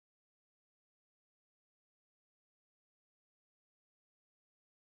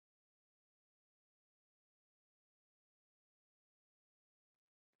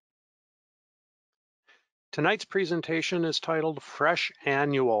Tonight's presentation is titled Fresh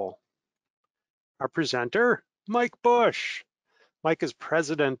Annual. Our presenter, Mike Bush. Mike is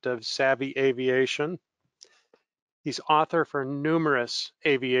president of Savvy Aviation. He's author for numerous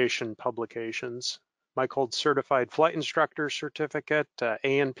aviation publications. Mike holds Certified Flight Instructor Certificate,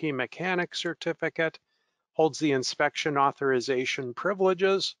 A&P Mechanic Certificate, holds the Inspection Authorization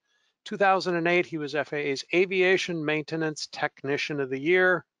Privileges. 2008, he was FAA's Aviation Maintenance Technician of the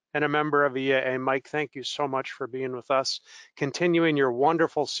Year and a member of EAA. Mike, thank you so much for being with us, continuing your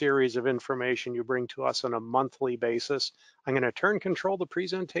wonderful series of information you bring to us on a monthly basis. I'm going to turn control of the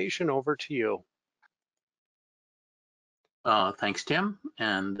presentation over to you. Thanks, Tim.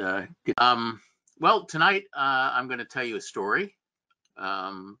 And well, tonight I'm going to tell you a story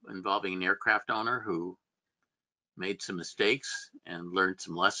involving an aircraft owner who made some mistakes and learned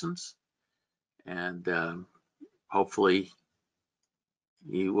some lessons. And hopefully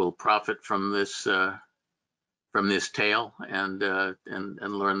you will profit from this tale and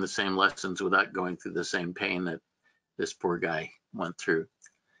learn the same lessons without going through the same pain that this poor guy went through.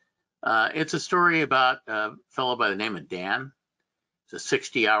 It's a story about a fellow by the name of Dan. He's a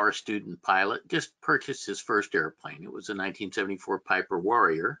 60-hour student pilot, just purchased his first airplane. It was a 1974 Piper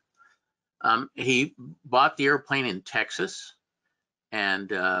Warrior. He bought the airplane in Texas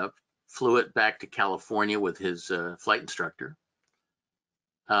and flew it back to California with his flight instructor.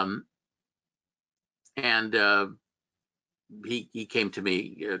 He came to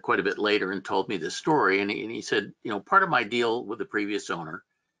me quite a bit later and told me this story. And he said, you know, part of my deal with the previous owner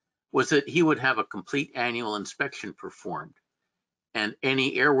was that he would have a complete annual inspection performed and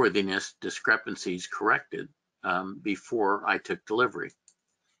any airworthiness discrepancies corrected before I took delivery.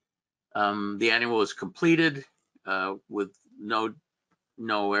 The annual was completed with no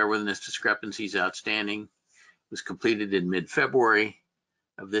airworthiness discrepancies outstanding. It was completed in mid-February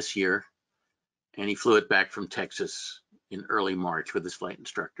of this year, and he flew it back from Texas in early March with his flight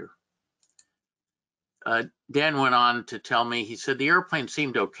instructor. Dan went on to tell me, he said, the airplane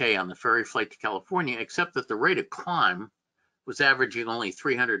seemed okay on the ferry flight to California, except that the rate of climb was averaging only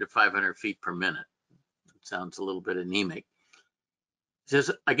 300 to 500 feet per minute. It sounds a little bit anemic. He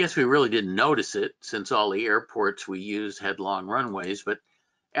says, I guess we really didn't notice it since all the airports we used had long runways, but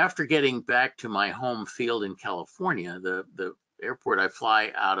after getting back to my home field in California, the airport I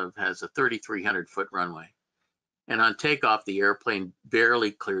fly out of has a 3,300 foot runway. And on takeoff, the airplane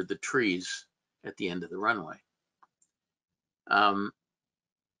barely cleared the trees at the end of the runway. So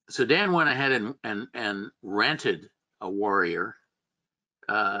Dan went ahead and rented a Warrior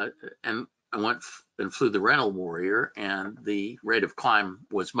and went and flew the rental Warrior, and the rate of climb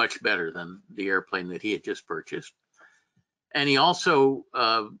was much better than the airplane that he had just purchased. And he also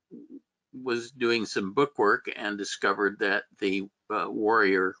was doing some book work and discovered that the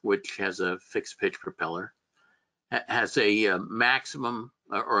Warrior, which has a fixed pitch propeller, has a maximum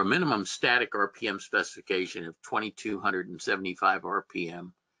or a minimum static RPM specification of 2,275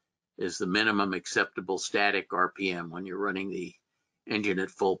 RPM is the minimum acceptable static RPM when you're running the engine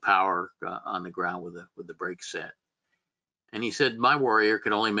at full power on the ground with the brakes set. And he said, my Warrior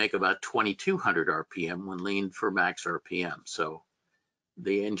could only make about 2,200 RPM when leaned for max RPM. So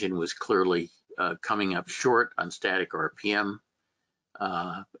the engine was clearly coming up short on static RPM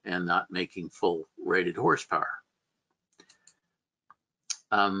and not making full rated horsepower.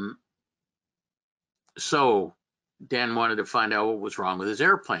 So Dan wanted to find out what was wrong with his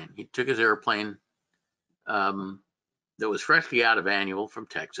airplane. He took his airplane that was freshly out of annual from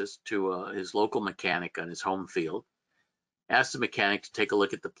Texas to his local mechanic on his home field, asked the mechanic to take a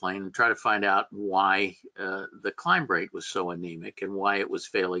look at the plane and try to find out why the climb rate was so anemic and why it was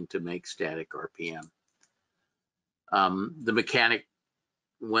failing to make static RPM. The mechanic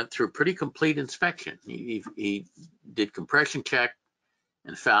went through a pretty complete inspection. He did compression check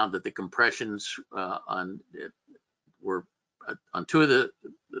and found that the compressions on two of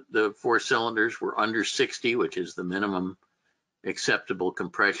the four cylinders were under 60, which is the minimum acceptable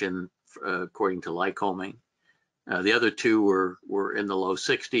compression according to Lycoming. The other two were in the low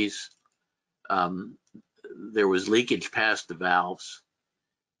 60s. There was leakage past the valves.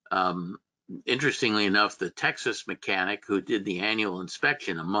 Interestingly enough, the Texas mechanic who did the annual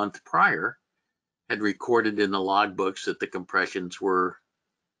inspection a month prior had recorded in the logbooks that the compressions were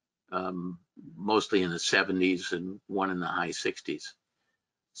mostly in the 70s and one in the high 60s.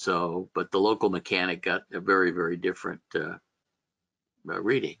 So, but the local mechanic got a very, very different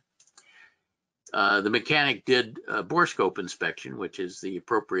reading. The mechanic did a bore scope inspection, which is the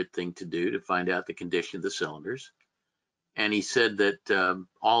appropriate thing to do to find out the condition of the cylinders. And he said that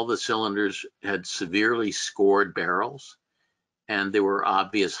all the cylinders had severely scored barrels and there were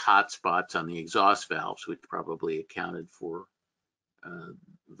obvious hot spots on the exhaust valves, which probably accounted for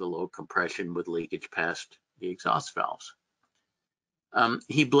the low compression with leakage past the exhaust valves.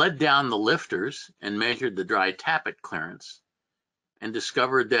 He bled down the lifters and measured the dry tappet clearance, and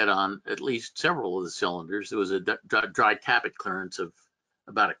discovered that on at least several of the cylinders, there was a dry tappet clearance of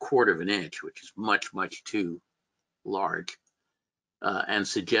about 1/4 of an inch, which is much, much too large, and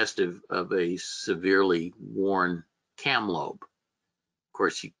suggestive of a severely worn cam lobe. Of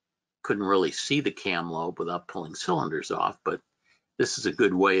course, you couldn't really see the cam lobe without pulling cylinders off, but this is a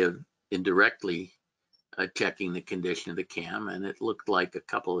good way of indirectly checking the condition of the cam, and it looked like a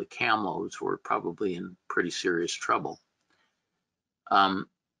couple of the cam lobes were probably in pretty serious trouble.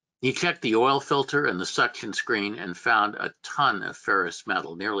 He checked the oil filter and the suction screen and found a ton of ferrous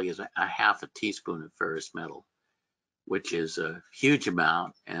metal, nearly a 1/2 teaspoon of ferrous metal, which is a huge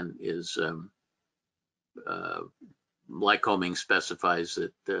amount, and is Lycoming specifies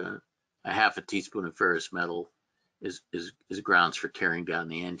that a 1/2 teaspoon of ferrous metal is grounds for tearing down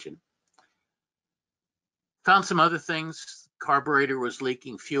the engine. Found some other things. Carburetor was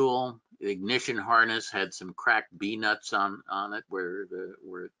leaking fuel. The ignition harness had some cracked B-nuts on it where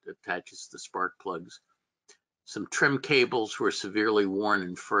it attaches the spark plugs. Some trim cables were severely worn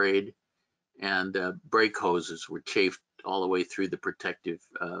and frayed, and brake hoses were chafed all the way through the protective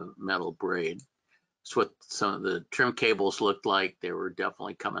metal braid. That's what some of the trim cables looked like. They were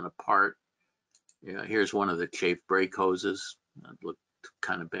definitely coming apart. Yeah, here's one of the chafed brake hoses. It looked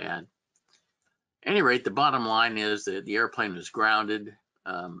kind of bad. At any rate, the bottom line is that the airplane was grounded.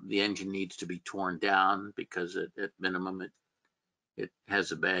 The engine needs to be torn down because at minimum it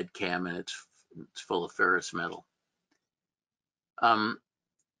has a bad cam and it's full of ferrous metal.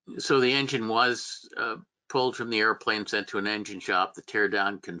 So the engine was pulled from the airplane, sent to an engine shop. The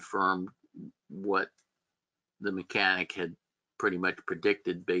teardown confirmed what the mechanic had pretty much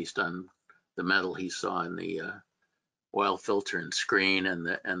predicted based on the metal he saw in the oil filter and screen, and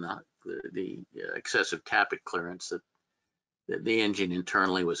the excessive tappet clearance. That the engine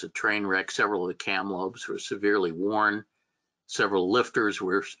internally was a train wreck. Several of the cam lobes were severely worn. Several lifters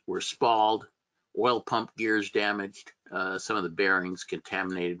were spalled. Oil pump gears damaged. Some of the bearings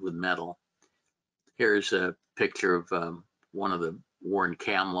contaminated with metal. Here's a picture of one of the worn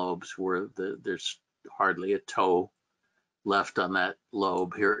cam lobes where there's hardly a toe left on that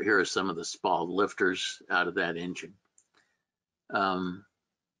lobe. Here are some of the spalled lifters out of that engine. And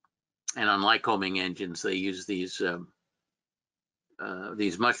on Lycoming engines, they use these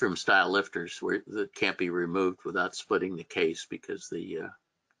mushroom-style lifters that can't be removed without splitting the case, because the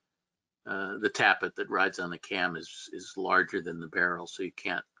tappet that rides on the cam is larger than the barrel, so you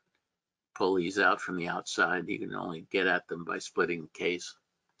can't pull these out from the outside. You can only get at them by splitting the case.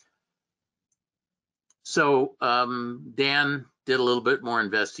 So Dan did a little bit more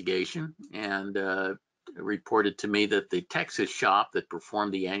investigation and reported to me that the Texas shop that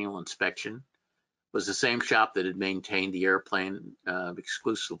performed the annual inspection was the same shop that had maintained the airplane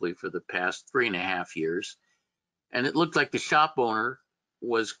exclusively for the past 3.5 years. And it looked like the shop owner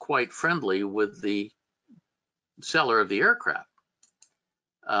was quite friendly with the seller of the aircraft.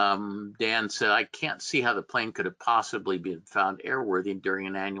 Dan said, "I can't see how the plane could have possibly been found airworthy during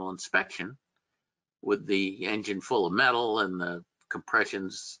an annual inspection with the engine full of metal and the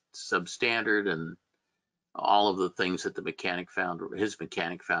compressions substandard and all of the things that his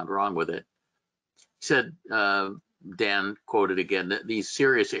mechanic found wrong with it." He said, Dan quoted again, that these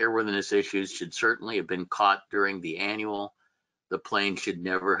serious airworthiness issues should certainly have been caught during the annual. The plane should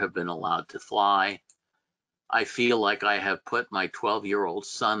never have been allowed to fly. I feel like I have put my 12-year-old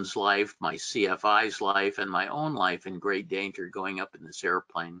son's life, my CFI's life, and my own life in great danger going up in this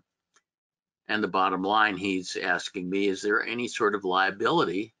airplane. And the bottom line, he's asking me, is there any sort of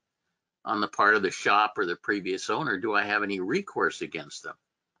liability on the part of the shop or the previous owner? Do I have any recourse against them?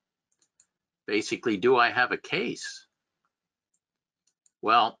 Basically, do I have a case?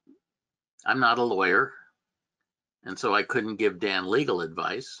 Well, I'm not a lawyer, and so I couldn't give Dan legal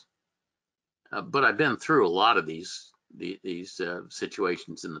advice. But I've been through a lot of these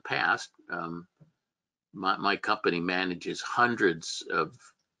situations in the past. My company manages hundreds of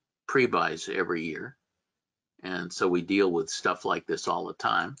pre-buys every year, and so we deal with stuff like this all the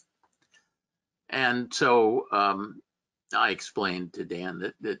time. And so I explained to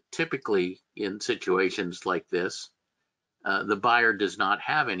Dan that typically in situations like this, the buyer does not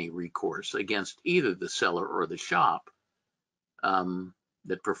have any recourse against either the seller or the shop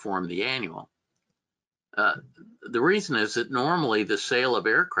that performed the annual. The reason is that normally the sale of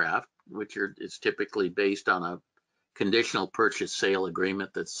aircraft, which is typically based on a conditional purchase sale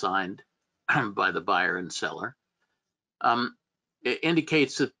agreement that's signed by the buyer and seller, it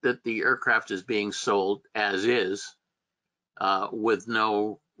indicates that the aircraft is being sold as is, with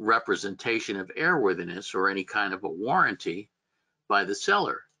no representation of airworthiness or any kind of a warranty by the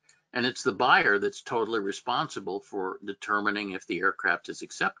seller. And it's the buyer that's totally responsible for determining if the aircraft is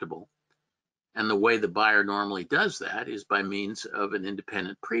acceptable. And the way the buyer normally does that is by means of an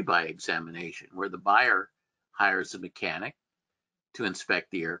independent pre-buy examination, where the buyer hires a mechanic to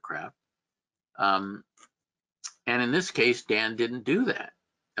inspect the aircraft. And in this case, Dan didn't do that.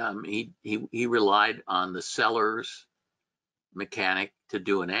 He relied on the seller's mechanic to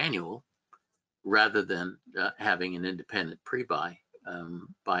do an annual rather than having an independent pre-buy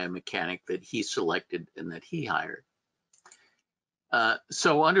by a mechanic that he selected and that he hired.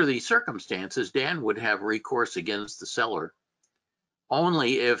 So under these circumstances, Dan would have recourse against the seller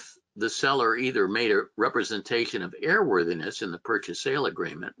only if the seller either made a representation of airworthiness in the purchase sale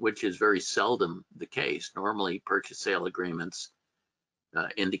agreement, which is very seldom the case. Normally, purchase sale agreements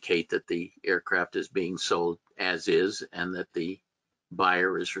indicate that the aircraft is being sold as is and that the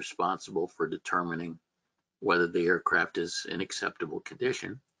buyer is responsible for determining whether the aircraft is in acceptable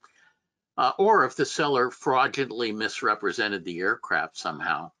condition. Or if the seller fraudulently misrepresented the aircraft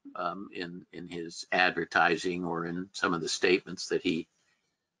somehow in his advertising or in some of the statements that he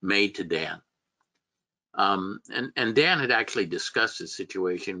made to Dan. And Dan had actually discussed the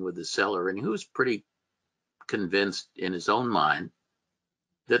situation with the seller, and he was pretty convinced in his own mind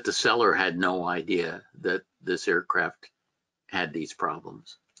that the seller had no idea that this aircraft had these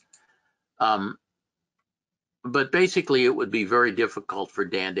problems. But basically, it would be very difficult for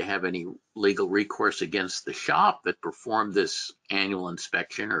Dan to have any legal recourse against the shop that performed this annual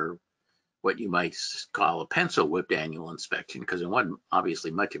inspection, or what you might call a pencil whipped annual inspection, because it wasn't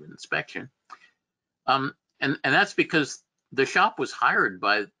obviously much of an inspection. And that's because the shop was hired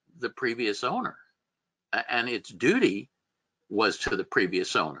by the previous owner, and its duty was to the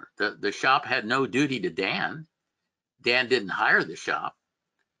previous owner. The shop had no duty to Dan. Dan didn't hire the shop.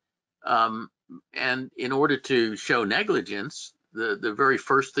 And in order to show negligence, the very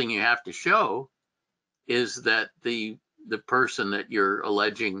first thing you have to show is that the person that you're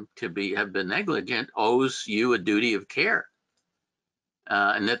alleging to have been negligent owes you a duty of care,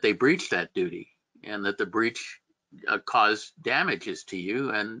 and that they breached that duty, and that the breach caused damages to you,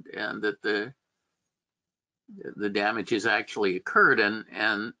 and that the damages actually occurred.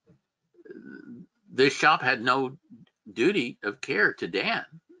 And this shop had no duty of care to Dan.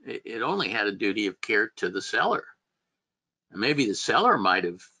 It only had a duty of care to the seller. And maybe the seller might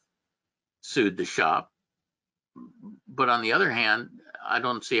have sued the shop, but on the other hand, I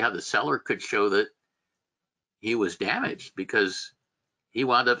don't see how the seller could show that he was damaged, because he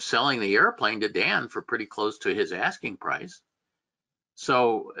wound up selling the airplane to Dan for pretty close to his asking price.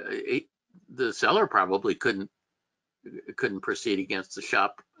 So the seller probably couldn't proceed against the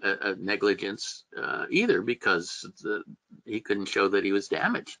shop negligence either, because he couldn't show that he was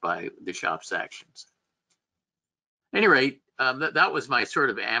damaged by the shop's actions. At any rate, that was my sort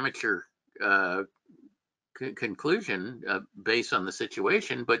of amateur conclusion based on the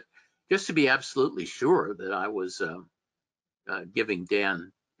situation. But just to be absolutely sure that I was giving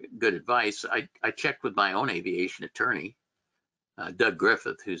Dan good advice, I checked with my own aviation attorney, Doug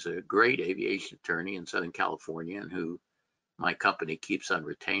Griffith, who's a great aviation attorney in Southern California and who my company keeps on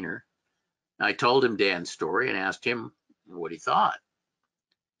retainer. I told him Dan's story and asked him what he thought.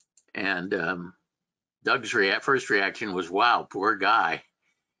 And Doug's first reaction was, wow, poor guy.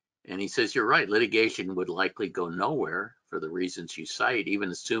 And he says, you're right, litigation would likely go nowhere for the reasons you cite, even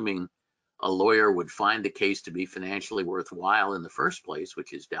assuming a lawyer would find the case to be financially worthwhile in the first place,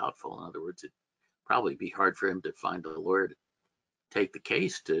 which is doubtful. In other words, it'd probably be hard for him to find a lawyer to take the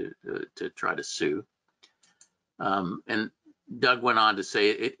case to try to sue. And Doug went on to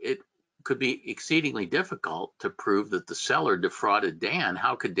say it could be exceedingly difficult to prove that the seller defrauded Dan.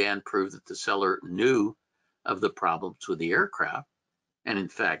 How could Dan prove that the seller knew of the problems with the aircraft? And in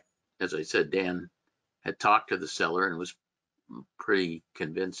fact, as I said, Dan had talked to the seller and was pretty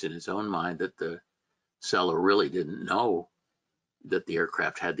convinced in his own mind that the seller really didn't know that the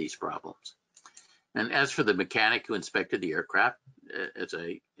aircraft had these problems. And as for the mechanic who inspected the aircraft, as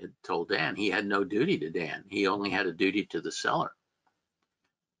I had told Dan, he had no duty to Dan. He only had a duty to the seller.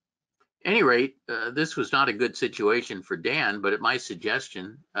 At any rate, this was not a good situation for Dan, but at my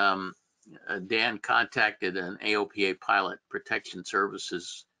suggestion, Dan contacted an AOPA Pilot Protection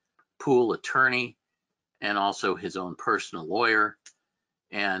Services pool attorney and also his own personal lawyer,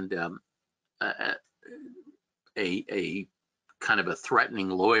 and a kind of a threatening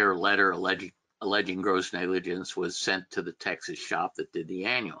lawyer letter alleging gross negligence was sent to the Texas shop that did the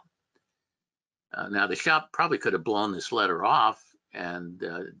annual. Now, the shop probably could have blown this letter off and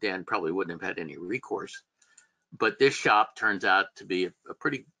Dan probably wouldn't have had any recourse. But this shop turns out to be a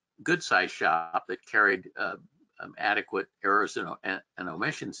pretty good sized shop that carried adequate errors and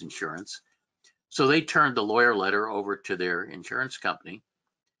omissions insurance. So they turned the lawyer letter over to their insurance company.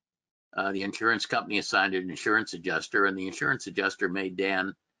 The insurance company assigned an insurance adjuster, and the insurance adjuster made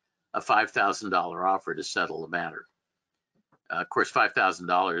Dan a $5,000 offer to settle the matter. Of course,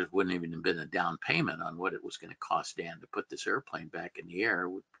 $5,000 wouldn't even have been a down payment on what it was going to cost Dan to put this airplane back in the air,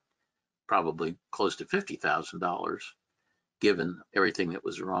 probably close to $50,000, given everything that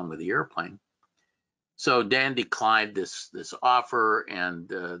was wrong with the airplane. So Dan declined this offer, and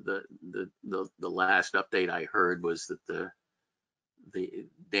the last update I heard was that the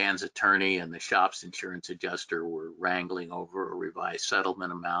Dan's attorney and the shop's insurance adjuster were wrangling over a revised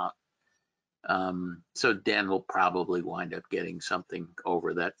settlement amount. So Dan will probably wind up getting something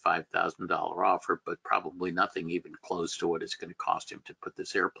over that $5,000 offer, but probably nothing even close to what it's going to cost him to put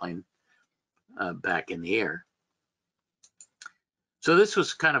this airplane back in the air. So this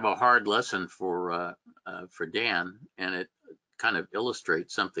was kind of a hard lesson for Dan, and it kind of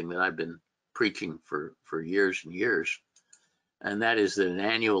illustrates something that I've been preaching for years and years, and that is that an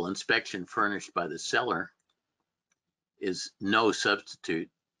annual inspection furnished by the seller is no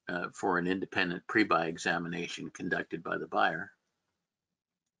substitute for an independent pre-buy examination conducted by the buyer.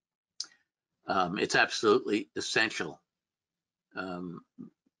 It's absolutely essential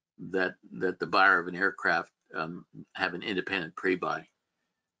that the buyer of an aircraft have an independent pre-buy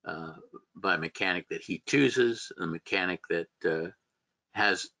by a mechanic that he chooses, a mechanic that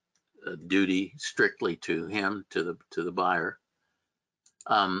has a duty strictly to him, to the buyer.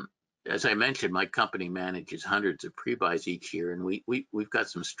 As I mentioned, my company manages hundreds of pre-buys each year, and we've got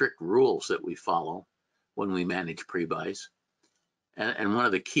some strict rules that we follow when we manage pre-buys. And one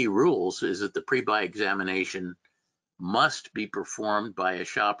of the key rules is that the pre-buy examination must be performed by a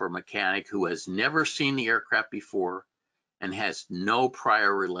shop or mechanic who has never seen the aircraft before and has no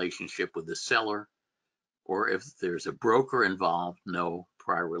prior relationship with the seller, or if there's a broker involved, no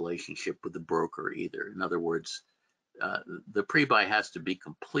prior relationship with the broker either. In other words, the pre-buy has to be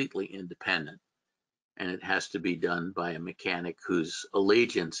completely independent, and it has to be done by a mechanic whose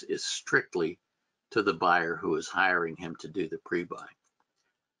allegiance is strictly to the buyer who is hiring him to do the pre-buy.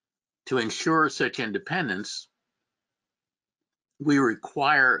 To ensure such independence, we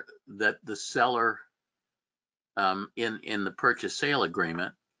require that the seller in the purchase sale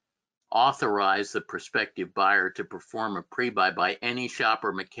agreement authorize the prospective buyer to perform a pre-buy by any shop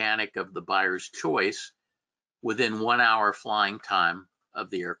or mechanic of the buyer's choice within 1 hour flying time of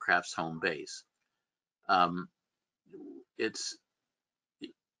the aircraft's home base. It's,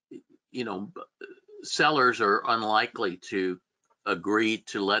 sellers are unlikely to agree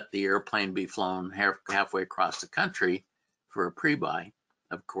to let the airplane be flown halfway across the country for a pre-buy,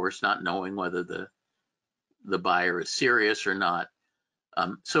 of course, not knowing whether the buyer is serious or not.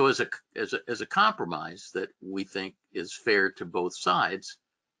 So as a compromise that we think is fair to both sides,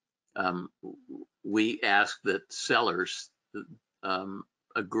 we ask that sellers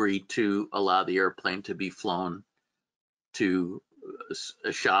agree to allow the airplane to be flown to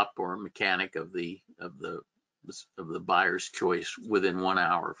a shop or a mechanic of the buyer's choice within 1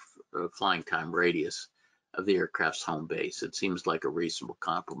 hour flying time radius of the aircraft's home base. It seems like a reasonable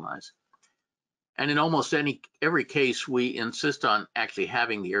compromise. And in almost every case, we insist on actually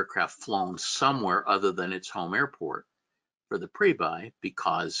having the aircraft flown somewhere other than its home airport for the pre-buy,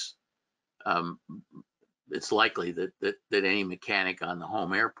 because it's likely that any mechanic on the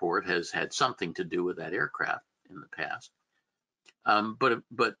home airport has had something to do with that aircraft in the past. But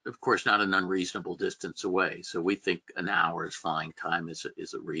of course, not an unreasonable distance away. So we think an hour's flying time is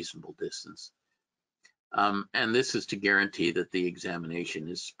a reasonable distance. And this is to guarantee that the examination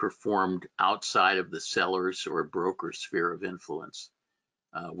is performed outside of the seller's or broker's sphere of influence.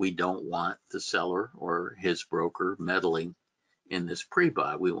 We don't want the seller or his broker meddling in this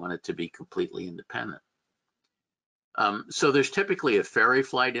pre-buy. We want it to be completely independent. So there's typically a ferry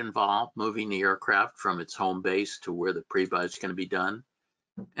flight involved, moving the aircraft from its home base to where the pre-buy is going to be done.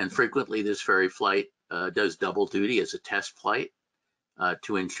 And frequently this ferry flight does double duty as a test flight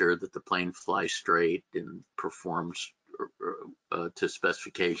to ensure that the plane flies straight and performs to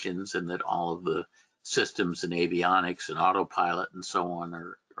specifications, and that all of the systems and avionics and autopilot and so on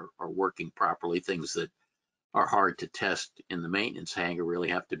are working properly. Things that are hard to test in the maintenance hangar really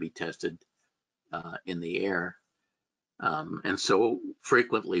have to be tested in the air. And so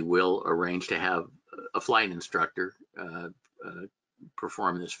frequently we'll arrange to have a flight instructor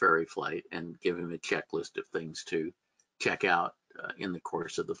perform this ferry flight and give him a checklist of things to check out in the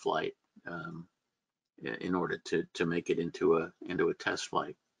course of the flight. in order to make it into a test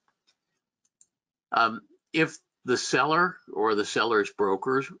flight. If the seller or the seller's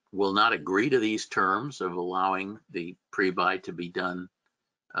brokers will not agree to these terms of allowing the pre-buy to be done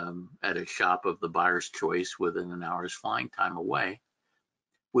at a shop of the buyer's choice within an hour's flying time away,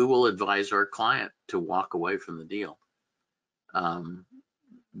 we will advise our client to walk away from the deal.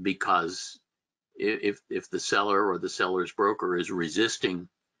 Because if the seller or the seller's broker is resisting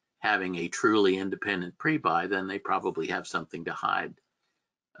having a truly independent pre-buy, then they probably have something to hide.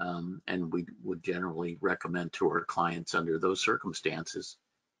 And we would generally recommend to our clients under those circumstances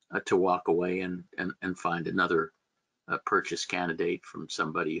to walk away and find another purchase candidate from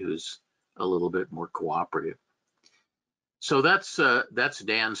somebody who's a little bit more cooperative. So that's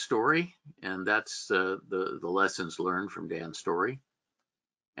Dan's story, and that's the lessons learned from Dan's story.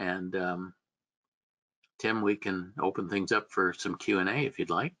 And Tim, we can open things up for some Q&A if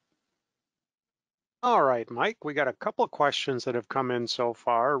you'd like. All right, Mike, we got a couple of questions that have come in so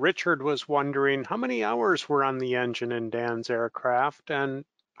far. Richard was wondering how many hours were on the engine in Dan's aircraft, and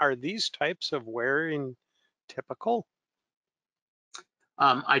are these types of wearing typical?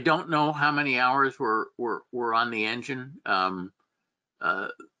 I don't know how many hours were on the engine.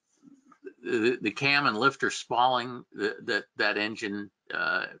 The cam and lifter spalling that engine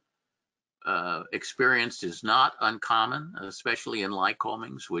experienced is not uncommon, especially in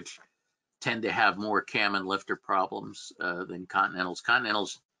Lycomings, which tend to have more cam and lifter problems than Continentals.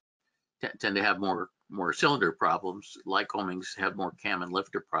 Continentals tend to have more cylinder problems. Lycomings have more cam and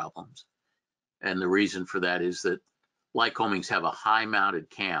lifter problems. And the reason for that is that Lycomings have a high mounted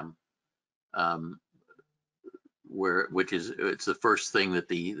cam, it's the first thing that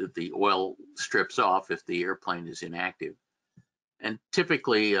the oil strips off if the airplane is inactive. And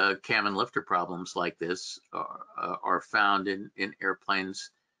typically cam and lifter problems like this are found in airplanes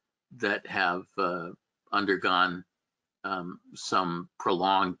that have undergone some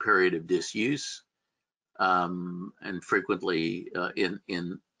prolonged period of disuse, and frequently in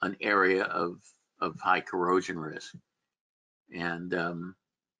an area of high corrosion risk. And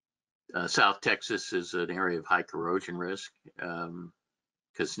South Texas is an area of high corrosion risk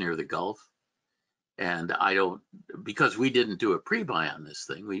because near the Gulf. And because we didn't do a pre-buy on this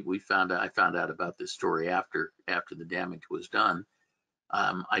thing, I found out about this story after the damage was done.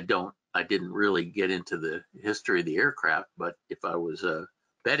 I didn't really get into the history of the aircraft, but if I was a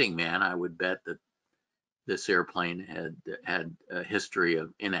betting man, I would bet that this airplane had a history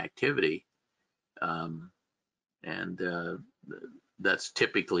of inactivity, and that's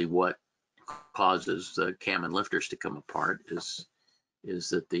typically what causes cam and lifters to come apart. Is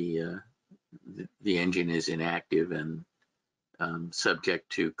that the engine is inactive and subject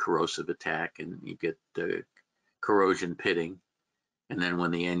to corrosive attack, and you get corrosion pitting. And then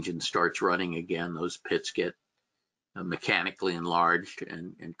when the engine starts running again, those pits get mechanically enlarged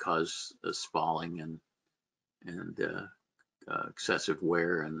and cause spalling and excessive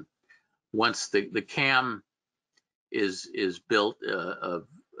wear. And once the cam is built of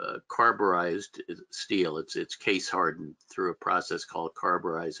carburized steel, it's case hardened through a process called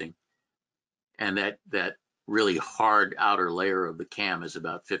carburizing, and that really hard outer layer of the cam is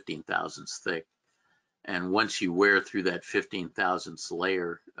about 15 thousandths thick. And once you wear through that 15 thousandths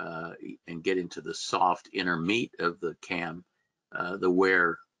layer and get into the soft inner meat of the cam, the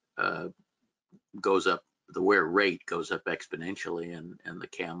wear goes up. The wear rate goes up exponentially, and the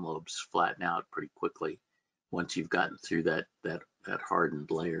cam lobes flatten out pretty quickly once you've gotten through that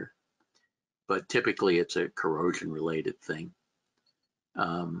hardened layer. But typically, it's a corrosion-related thing.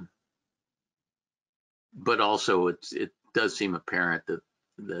 But also, it does seem apparent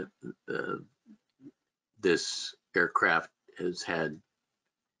that this aircraft has had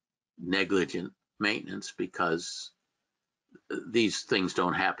negligent maintenance, because these things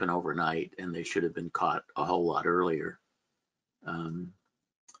don't happen overnight, and they should have been caught a whole lot earlier.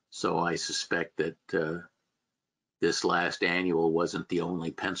 So I suspect that this last annual wasn't the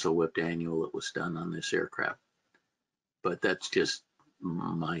only pencil whipped annual that was done on this aircraft. But that's just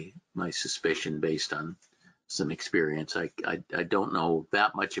my suspicion based on some experience. I don't know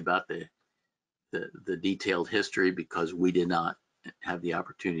that much about the detailed history, because we did not have the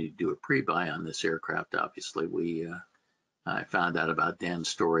opportunity to do a pre-buy on this aircraft. Obviously, I found out about Dan's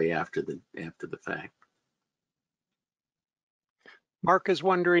story after the fact. Mark is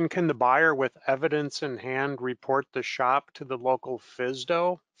wondering, can the buyer with evidence in hand report the shop to the local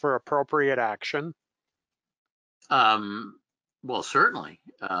FSDO for appropriate action? Well, certainly,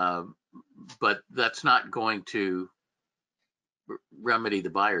 but that's not going to remedy the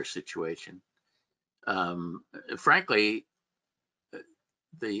buyer situation. Frankly,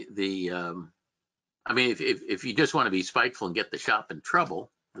 the I mean, if you just want to be spiteful and get the shop in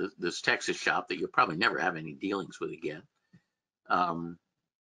trouble, this Texas shop that you'll probably never have any dealings with again,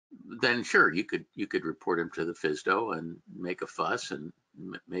 then sure, you could report him to the FSDO and make a fuss, and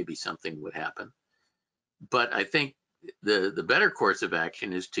maybe something would happen. But I think the better course of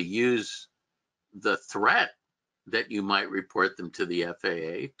action is to use the threat that you might report them to the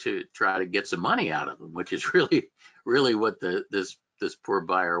FAA to try to get some money out of them, which is really what this poor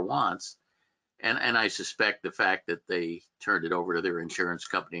buyer wants. And I suspect the fact that they turned it over to their insurance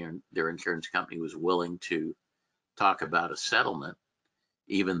company, and their insurance company was willing to talk about a settlement,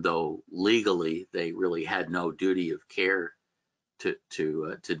 even though legally they really had no duty of care to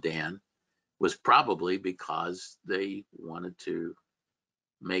Dan, was probably because they wanted to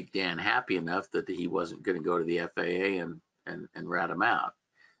make Dan happy enough that he wasn't going to go to the FAA and rat him out.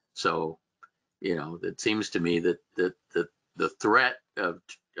 So, it seems to me that the threat of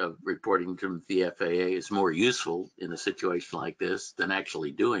reporting to the FAA is more useful in a situation like this than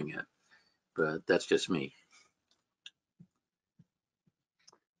actually doing it. But that's just me.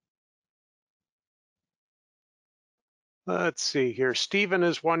 Let's see here. Stephen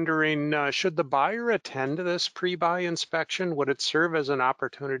is wondering, should the buyer attend this pre-buy inspection? Would it serve as an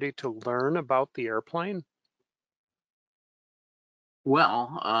opportunity to learn about the airplane?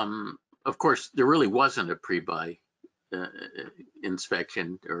 Well, of course, there really wasn't a pre-buy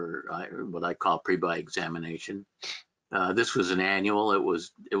inspection, or what I call pre-buy examination. This was an annual.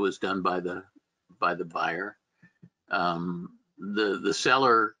 It was done by the buyer. The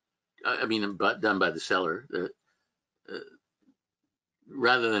seller, but done by the seller.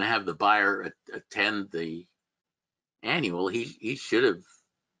 Rather than have the buyer attend the annual, he should have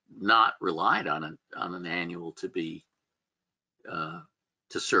not relied on an annual to be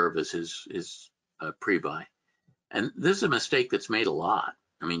to serve as his pre-buy. And this is a mistake that's made a lot.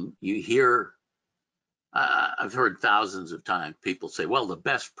 I mean, you hear, I've heard thousands of times people say, well, the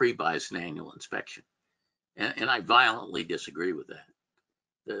best pre-buy is an annual inspection. And I violently disagree with that.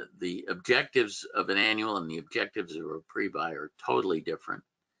 The objectives of an annual and the objectives of a pre-buy are totally different.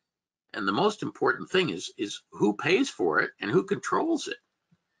 And the most important thing is who pays for it and who controls it.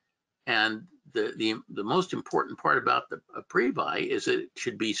 And the most important part about a pre-buy is that it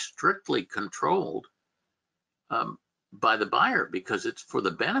should be strictly controlled by the buyer, because it's for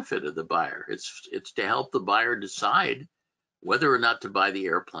the benefit of the buyer. It's to help the buyer decide whether or not to buy the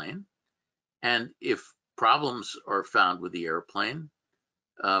airplane, and if problems are found with the airplane,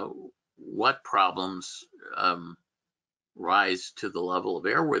 what problems rise to the level of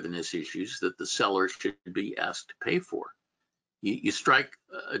airworthiness issues that the seller should be asked to pay for. You strike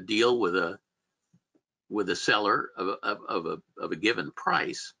a deal with a seller of a given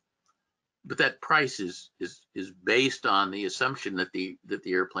price, but that price is based on the assumption that the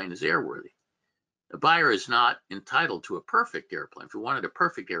airplane is airworthy. The buyer is not entitled to a perfect airplane. If you wanted a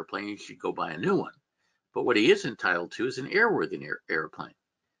perfect airplane, you should go buy a new one. But what he is entitled to is an airworthy airplane.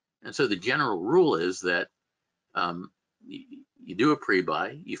 And so the general rule is that you do a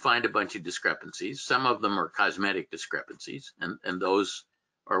pre-buy, you find a bunch of discrepancies. Some of them are cosmetic discrepancies, and those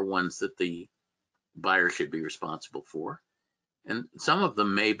are ones that the buyer should be responsible for. And some of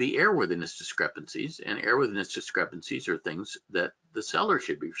them may be airworthiness discrepancies, and airworthiness discrepancies are things that the seller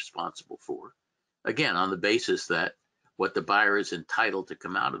should be responsible for. Again, on the basis that what the buyer is entitled to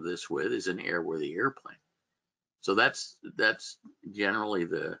come out of this with is an airworthy airplane. So that's generally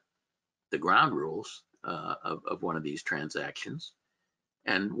the ground rules of one of these transactions.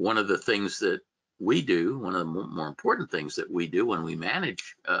 And one of the things that we do, one of the more important things that we do when we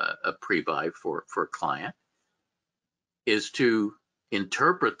manage a pre-buy for a client, is to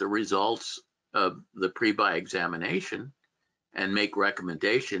interpret the results of the pre-buy examination and make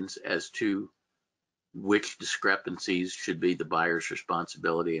recommendations as to which discrepancies should be the buyer's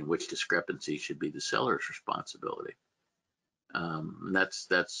responsibility and which discrepancies should be the seller's responsibility. That's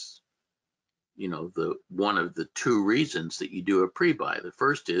the one of the two reasons that you do a pre-buy. The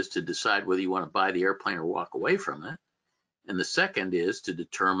first is to decide whether you want to buy the airplane or walk away from it, and the second is to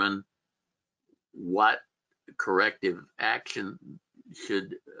determine what corrective action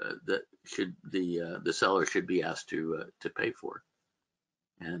should the seller should be asked to pay for.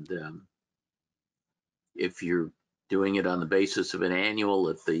 And if you're doing it on the basis of an annual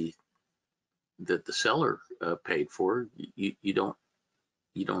that the seller paid for, you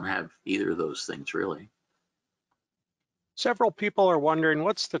don't have either of those things really. Several people are wondering,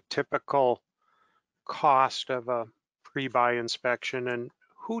 what's the typical cost of a pre-buy inspection, and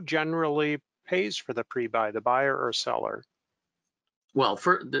who generally pays for the pre-buy, the buyer or seller? Well,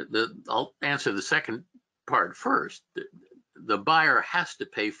 I'll answer the second part first. the buyer has to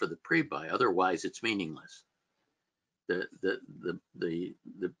pay for the pre-buy, otherwise it's meaningless. The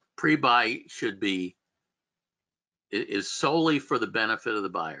pre-buy is solely for the benefit of the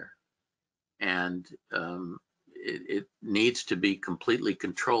buyer, and it needs to be completely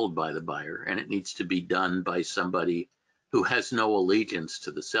controlled by the buyer, and it needs to be done by somebody who has no allegiance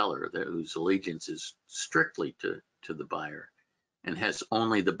to the seller, whose allegiance is strictly to the buyer and has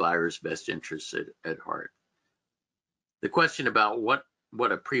only the buyer's best interests at heart. The question about what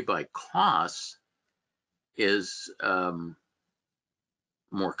a pre-buy costs is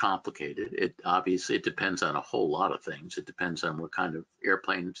more complicated. It obviously depends on a whole lot of things. It depends on what kind of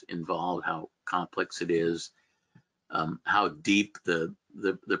airplane's involved, how complex it is, how deep the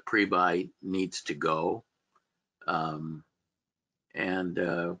pre-buy needs to go, and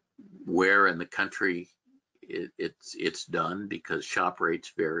where in the country it's done, because shop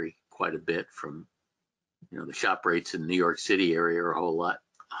rates vary quite a bit from, the shop rates in New York City area are a whole lot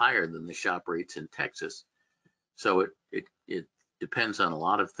higher than the shop rates in Texas. So it depends on a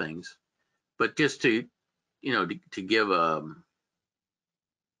lot of things. But just to give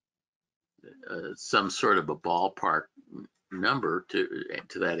some sort of a ballpark number to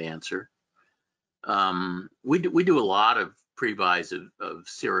that answer, we do a lot of pre-buys of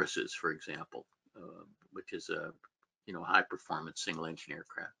Cirruses, for example, which is a high performance single engine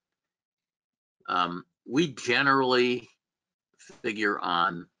aircraft. We generally figure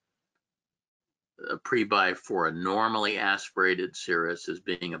on a pre-buy for a normally aspirated Cirrus as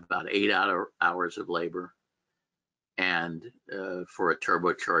being about 8 hours of labor, and for a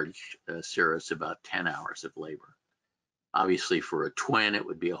turbocharged Cirrus about 10 hours of labor. Obviously for a twin it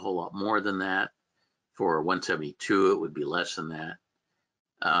would be a whole lot more than that. For a 172 it would be less than that.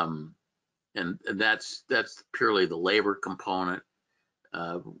 And that's purely the labor component.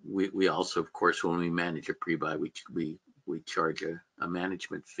 We also, of course, when we manage a pre-buy, we charge a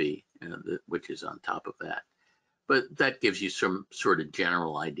management fee, which is on top of that. But that gives you some sort of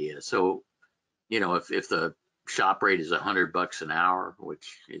general idea. So, if the shop rate is $100 an hour,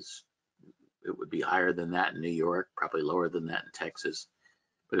 which it would be higher than that in New York, probably lower than that in Texas.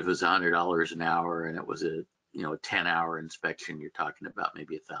 But if it was $100 an hour and it was a 10-hour inspection, you're talking about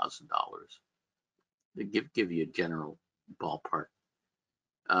maybe $1,000. To give you a general ballpark.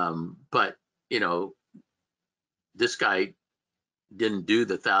 But this guy didn't do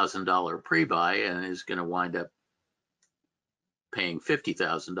the $1,000 pre-buy and is going to wind up paying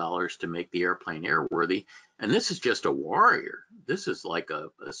 $50,000 to make the airplane airworthy. And this is just a Warrior. This is like a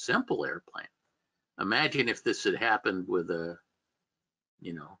simple airplane. Imagine if this had happened with a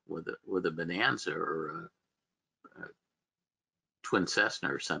Bonanza or a twin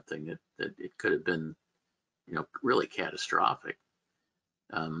Cessna or something, that it could have been really catastrophic.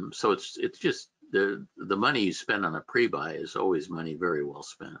 So it's just the money you spend on a pre-buy is always money very well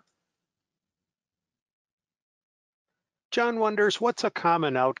spent. John wonders, what's a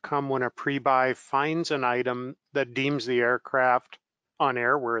common outcome when a pre-buy finds an item that deems the aircraft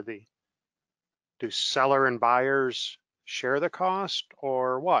unairworthy? Do seller and buyers share the cost,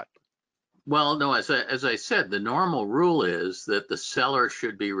 or what? Well, no, as I said, the normal rule is that the seller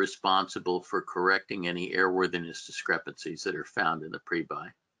should be responsible for correcting any airworthiness discrepancies that are found in the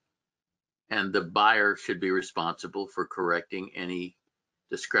pre-buy. And the buyer should be responsible for correcting any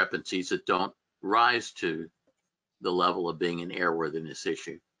discrepancies that don't rise to the level of being an airworthiness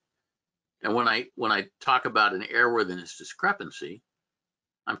issue. And when I talk about an airworthiness discrepancy,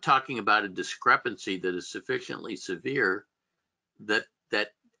 I'm talking about a discrepancy that is sufficiently severe that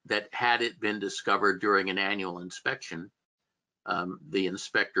had it been discovered during an annual inspection, the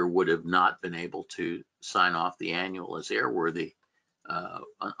inspector would have not been able to sign off the annual as airworthy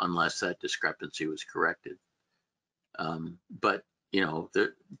unless that discrepancy was corrected. But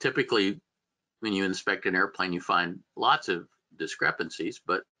typically when you inspect an airplane, you find lots of discrepancies,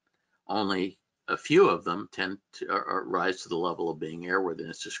 but only a few of them tend to rise to the level of being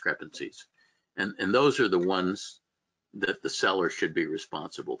airworthiness discrepancies. And those are the ones that the seller should be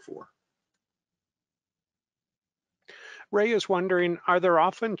responsible for. Ray is wondering, are there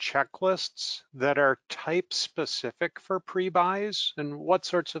often checklists that are type specific for pre-buys, and what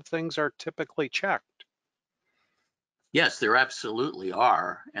sorts of things are typically checked? Yes, there absolutely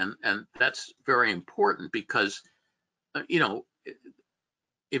are. And that's very important because,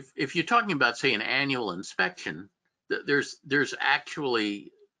 if you're talking about, say, an annual inspection, there's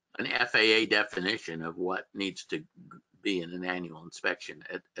actually an FAA definition of what needs to be in an annual inspection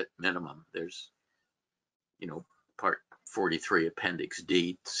at minimum. There's, Part 43 Appendix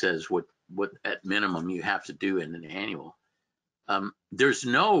D says what at minimum you have to do in an annual. There's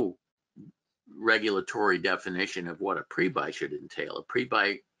no regulatory definition of what a pre-buy should entail. A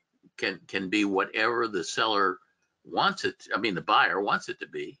pre-buy can be whatever the seller wants it, I mean, the buyer wants it to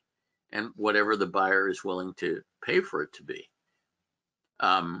be, and whatever the buyer is willing to pay for it to be.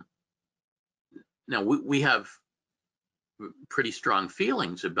 Now, we have pretty strong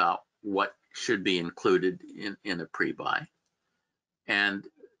feelings about what should be included in a pre-buy. And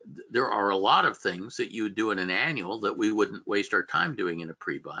there are a lot of things that you would do in an annual that we wouldn't waste our time doing in a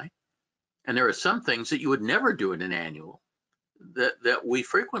pre-buy. And there are some things that you would never do in an annual that we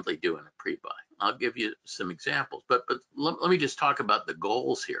frequently do in a pre-buy. I'll give you some examples, but let me just talk about the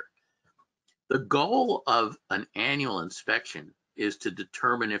goals here. The goal of an annual inspection is to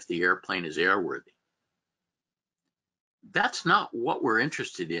determine if the airplane is airworthy. That's not what we're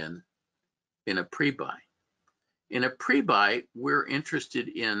interested in a pre-buy. In a pre-buy, we're interested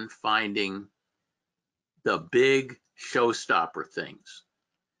in finding the big showstopper things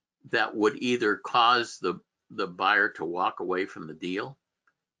that would either cause the buyer to walk away from the deal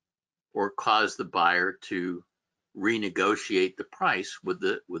or cause the buyer to renegotiate the price with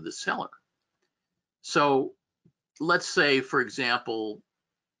the seller. So let's say, for example,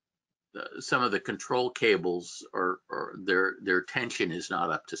 some of the control cables or their tension is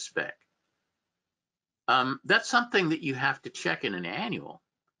not up to spec. That's something that you have to check in an annual,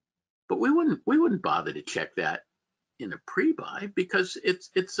 but we wouldn't bother to check that in a pre-buy because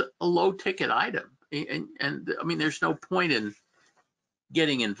it's a low ticket item, and I mean there's no point in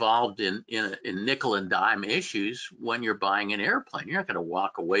getting involved in nickel and dime issues when you're buying an airplane. You're not going to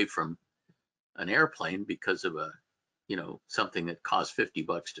walk away from an airplane because of something that costs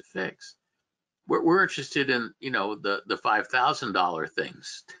 $50 to fix. We're interested in the $5,000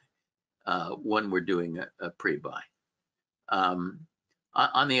 things when we're doing a pre-buy.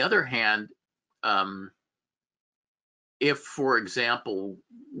 On the other hand, if, for example,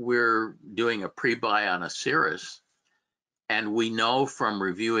 we're doing a pre-buy on a Cirrus, and we know from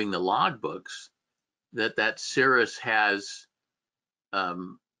reviewing the logbooks that Cirrus has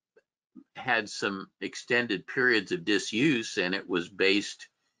had some extended periods of disuse, and it was based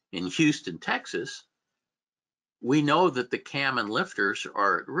in Houston, Texas, we know that the cam and lifters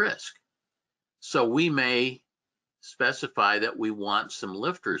are at risk. So we may specify that we want some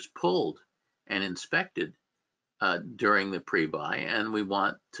lifters pulled and inspected during the pre-buy, and we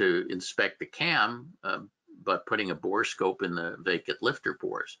want to inspect the cam by putting a bore scope in the vacant lifter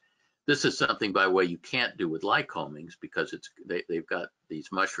bores. This is something, by the way, you can't do with Lycomings because they've got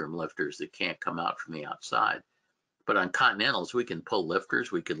these mushroom lifters that can't come out from the outside. But on Continentals, we can pull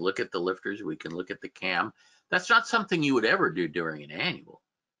lifters, we can look at the lifters, we can look at the cam. That's not something you would ever do during an annual.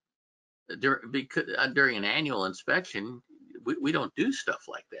 During an annual inspection, we don't do stuff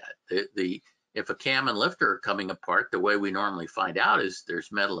like that. If a cam and lifter are coming apart, the way we normally find out is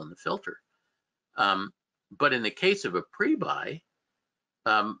there's metal in the filter. But in the case of a pre-buy,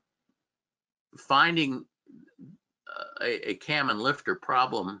 finding a cam and lifter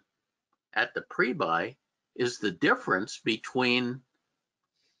problem at the pre-buy is the difference between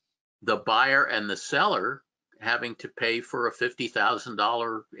the buyer and the seller having to pay for a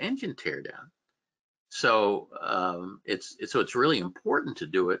 $50,000 engine teardown. So it's really important to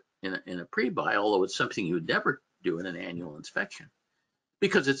do it in a pre-buy, although it's something you would never do in an annual inspection,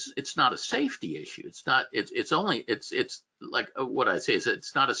 because it's not a safety issue. It's like what I say is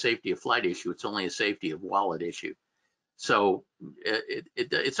it's not a safety of flight issue. It's only a safety of wallet issue. So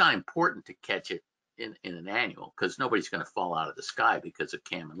it's not important to catch it in an annual because nobody's going to fall out of the sky because of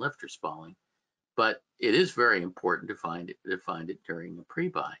cam and lifters falling. But it is very important to find it during a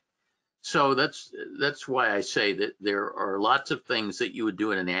pre-buy. So that's why I say that there are lots of things that you would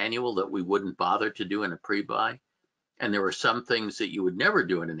do in an annual that we wouldn't bother to do in a pre-buy. And there are some things that you would never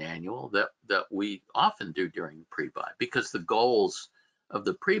do in an annual that we often do during the pre-buy, because the goals of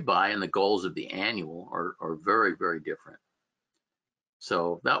the pre-buy and the goals of the annual are very, very different.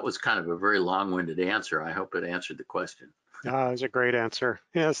 So that was kind of a very long-winded answer. I hope it answered the question. That was a great answer.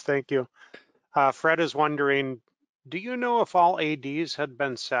 Yes, thank you. Fred is wondering, do you know if all ADs had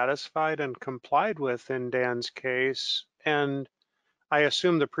been satisfied and complied with in Dan's case? And I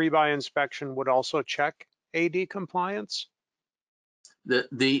assume the pre-buy inspection would also check AD compliance?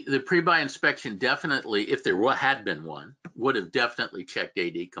 The pre-buy inspection definitely, if there had been one, would have definitely checked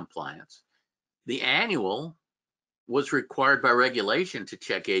AD compliance. The annual was required by regulation to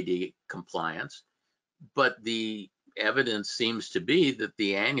check AD compliance, but the evidence seems to be that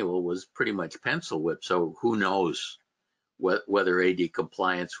the annual was pretty much pencil whipped. So who knows whether AD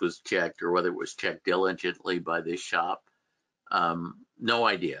compliance was checked or whether it was checked diligently by this shop. No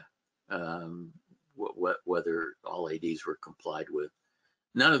idea whether all ADs were complied with.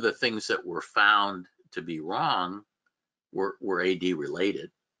 none of the things that were found to be wrong were AD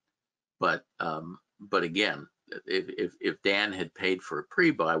related. But again, if Dan had paid for a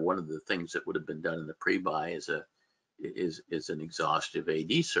pre-buy, one of the things that would have been done in the pre-buy is an exhaustive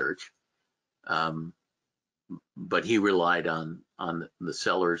AD search. But he relied on the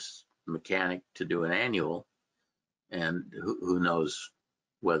seller's mechanic to do an annual, and who knows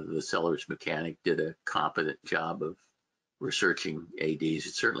whether the seller's mechanic did a competent job of researching ADs.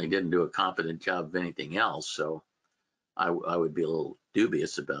 It certainly didn't do a competent job of anything else, so I would be a little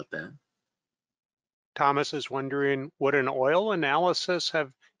dubious about that. Thomas is wondering, would an oil analysis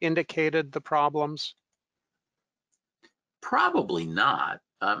have indicated the problems? Probably not.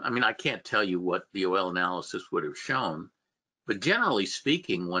 I mean, I can't tell you what the oil analysis would have shown, but generally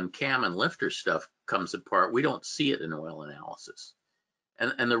speaking, when cam and lifter stuff comes apart, we don't see it in oil analysis.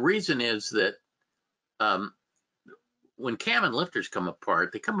 And the reason is that when cam and lifters come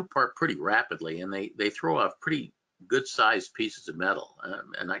apart, they come apart pretty rapidly, and they throw off pretty good sized pieces of metal.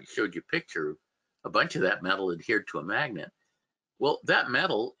 And I showed you a picture, a bunch of that metal adhered to a magnet. Well, that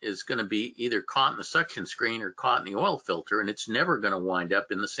metal is going to be either caught in the suction screen or caught in the oil filter, and it's never going to wind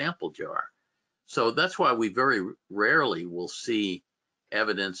up in the sample jar. So that's why we very rarely will see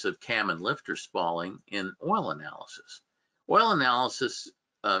evidence of cam and lifter spalling in oil analysis. Oil analysis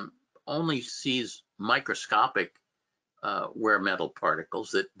only sees microscopic wear metal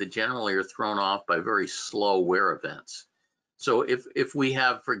particles that generally are thrown off by very slow wear events. So if we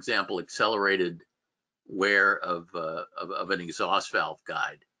have, for example, accelerated wear of an exhaust valve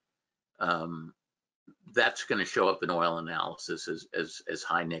guide, that's going to show up in oil analysis as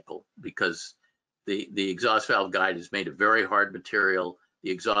high nickel, because the exhaust valve guide is made of very hard material.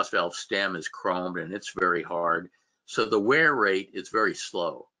 The exhaust valve stem is chromed and it's very hard. So the wear rate is very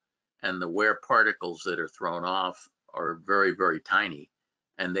slow, and the wear particles that are thrown off are very, very tiny,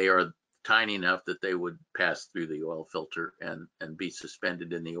 and they are tiny enough that they would pass through the oil filter and be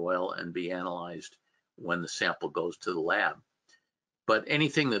suspended in the oil and be analyzed when the sample goes to the lab. But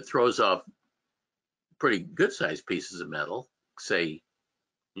anything that throws off pretty good sized pieces of metal, say,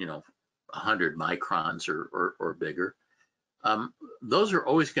 100 microns or bigger, those are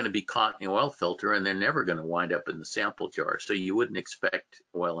always going to be caught in the oil filter, and they're never going to wind up in the sample jar. So you wouldn't expect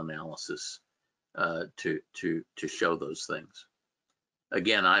oil analysis to show those things.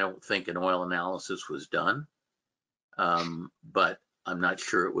 Again, I don't think an oil analysis was done, but I'm not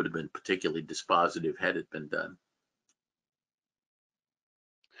sure it would have been particularly dispositive had it been done.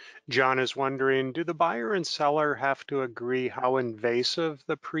 John is wondering, do the buyer and seller have to agree how invasive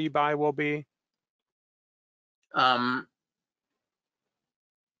the pre-buy will be? Well,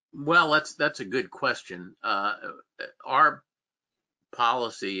 that's a good question. Our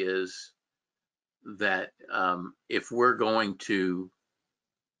policy is that if we're going to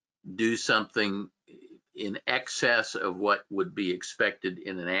do something in excess of what would be expected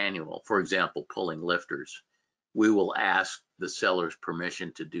in an annual, for example, pulling lifters, we will ask the seller's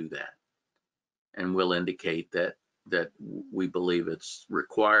permission to do that. And we'll indicate that we believe it's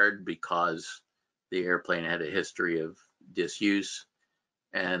required because the airplane had a history of disuse,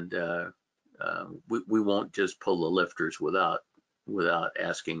 and we won't just pull the lifters without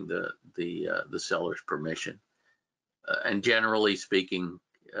asking the seller's permission. And generally speaking,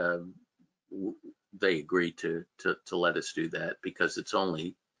 they agree to let us do that because it's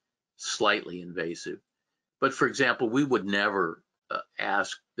only slightly invasive. But for example, we would never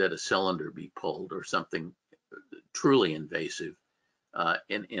ask that a cylinder be pulled or something truly invasive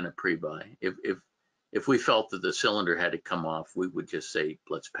in a pre-buy. If we felt that the cylinder had to come off, we would just say,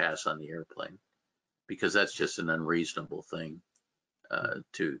 let's pass on the airplane, because that's just an unreasonable thing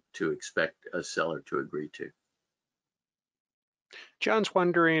to expect a seller to agree to. John's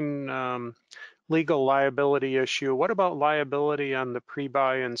wondering, legal liability issue. What about liability on the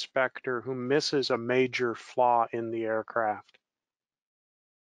pre-buy inspector who misses a major flaw in the aircraft?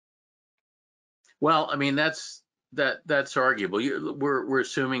 Well, I mean, that's arguable. We're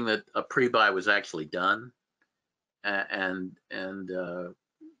assuming that a pre-buy was actually done, and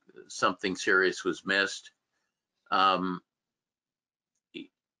something serious was missed.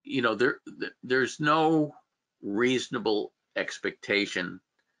 There's no reasonable expectation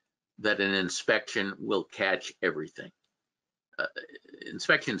that an inspection will catch everything.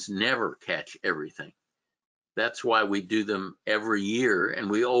 Inspections never catch everything. That's why we do them every year, and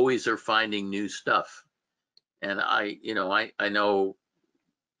we always are finding new stuff. And I know,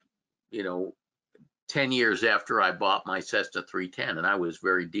 10 years after I bought my Cessna 310, and I was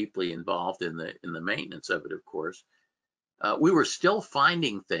very deeply involved in the maintenance of it, of course, we were still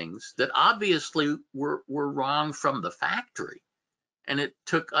finding things that obviously were wrong from the factory. And it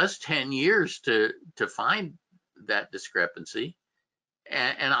took us 10 years to find that discrepancy.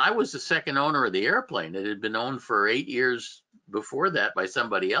 And I was the second owner of the airplane. It had been owned for 8 years before that by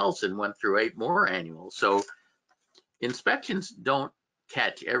somebody else and went through 8 more annuals. So inspections don't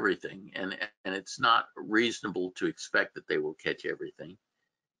catch everything, and it's not reasonable to expect that they will catch everything.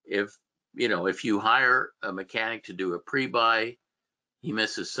 If you hire a mechanic to do a pre-buy, he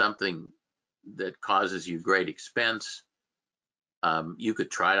misses something that causes you great expense, you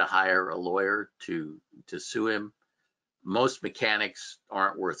could try to hire a lawyer to sue him. Most mechanics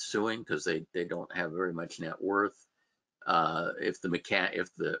aren't worth suing because they don't have very much net worth. If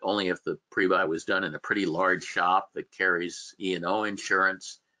the pre-buy was done in a pretty large shop that carries E&O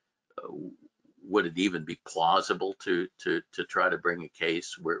insurance, would it even be plausible to try to bring a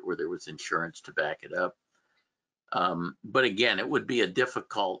case where there was insurance to back it up? But again, it would be a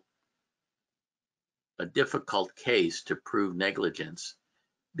difficult case to prove negligence,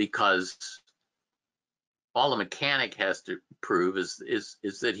 because all a mechanic has to prove is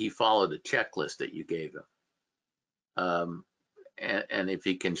that he followed a checklist that you gave him. And if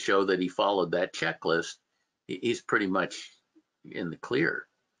he can show that he followed that checklist, he's pretty much in the clear.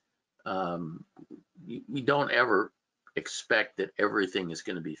 We don't ever expect that everything is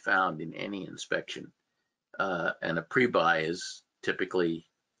going to be found in any inspection. And a pre-buy is typically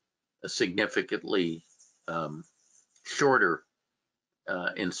a significantly shorter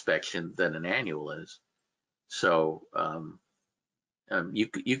inspection than an annual is. So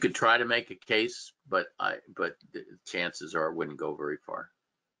you could try to make a case, but the chances are it wouldn't go very far.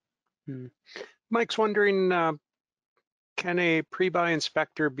 Mike's wondering, can a pre-buy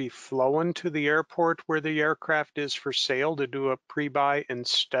inspector be flown to the airport where the aircraft is for sale to do a pre-buy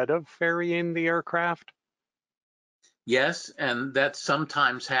instead of ferrying the aircraft? Yes, and that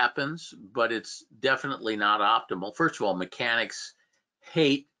sometimes happens, but it's definitely not optimal. First of all, mechanics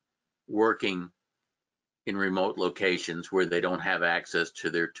hate working in remote locations where they don't have access to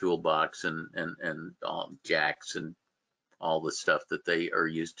their toolbox and jacks and all the stuff that they are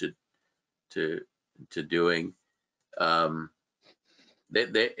used to doing.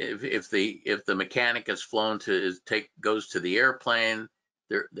 If the mechanic is flown goes to the airplane,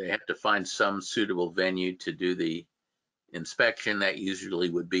 they have to find some suitable venue to do the inspection. That usually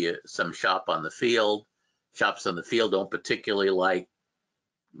would be some shop on the field. Shops on the field don't particularly like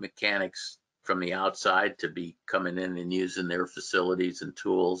mechanics from the outside to be coming in and using their facilities and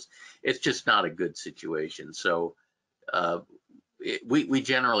tools. It's just not a good situation. So we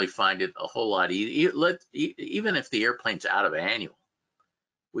generally find it a whole lot easier. Even if the airplane's out of annual,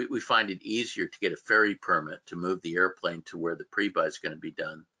 we find it easier to get a ferry permit to move the airplane to where the pre-buy is going to be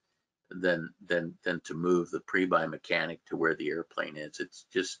done than to move the pre-buy mechanic to where the airplane is. It's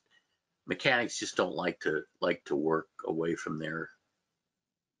just mechanics just don't like to work away from their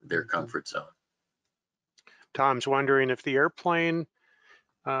comfort zone. Tom's wondering if the airplane,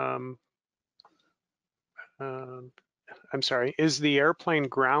 is the airplane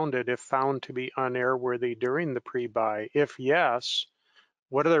grounded if found to be unairworthy during the pre-buy? If yes,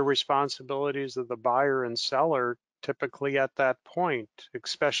 what are the responsibilities of the buyer and seller typically at that point,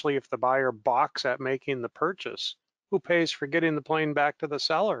 especially if the buyer balks at making the purchase? Who pays for getting the plane back to the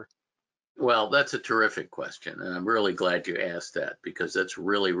seller? Well, that's a terrific question, and I'm really glad you asked that, because that's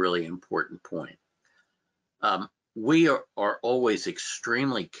really, really important point. We are always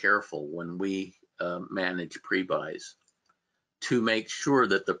extremely careful when we manage pre-buys to make sure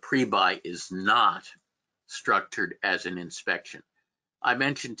that the pre-buy is not structured as an inspection. I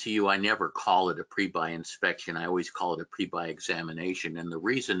mentioned to you I never call it a pre-buy inspection. I always call it a pre-buy examination, and the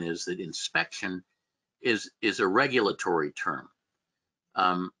reason is that inspection is a regulatory term.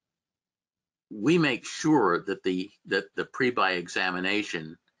 We make sure that the pre-buy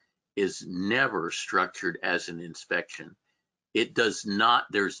examination is never structured as an inspection. It does not.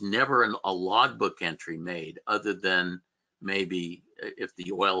 There's never a logbook entry made, other than maybe if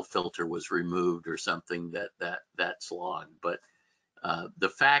the oil filter was removed or something that's logged. But the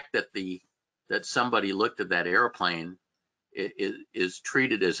fact that somebody looked at that airplane is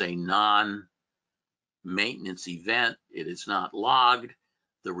treated as a non-maintenance event. It is not logged.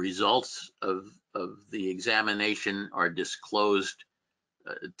 The results of the examination are disclosed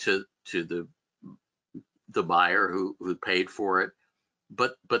to the buyer who paid for it,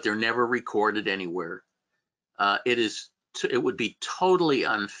 but they're never recorded anywhere. It would be totally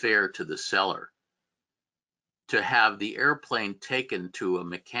unfair to the seller to have the airplane taken to a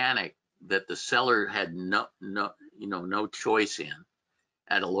mechanic that the seller had no choice in,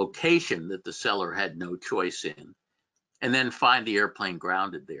 at a location that the seller had no choice in, and then find the airplane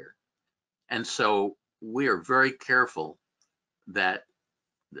grounded there. And so we are very careful that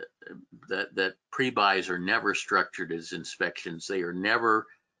that pre-buys are never structured as inspections. They are never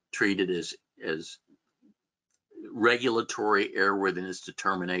treated as regulatory airworthiness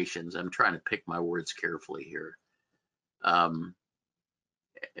determinations. I'm trying to pick my words carefully here.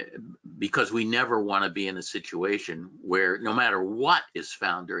 Because we never want to be in a situation where no matter what is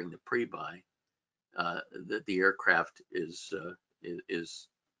found during the pre-buy, that the aircraft is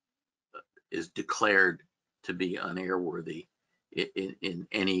declared to be unairworthy in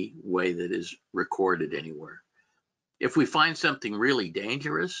any way that is recorded anywhere. If we find something really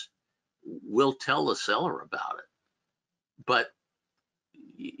dangerous, we'll tell the seller about it. But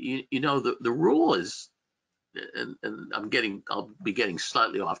you know, the rule is, and I'll be getting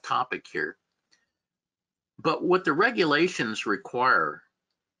slightly off topic here, but what the regulations require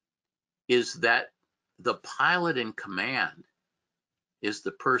is that the pilot in command is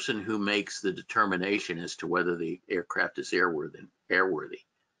the person who makes the determination as to whether the aircraft is airworthy.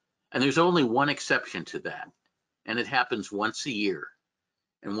 And there's only one exception to that, and it happens once a year.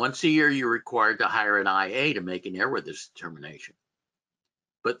 And once a year, you're required to hire an IA to make an airworthiness determination.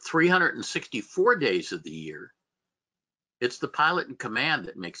 But 364 days of the year, it's the pilot in command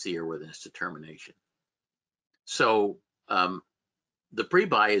that makes the airworthiness determination. So the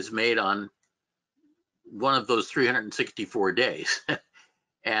pre-buy is made on one of those 364 days.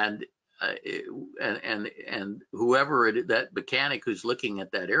 and whoever that mechanic who's looking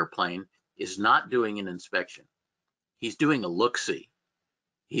at that airplane is not doing an inspection. He's doing a look-see.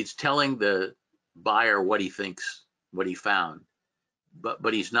 He's telling the buyer what he thinks, what he found,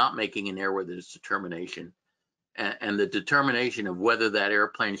 but he's not making an airworthiness determination. And the determination of whether that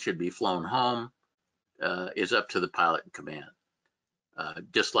airplane should be flown home is up to the pilot in command,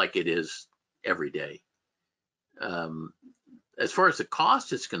 just like it is every day. As far as the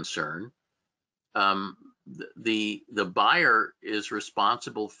cost is concerned, the buyer is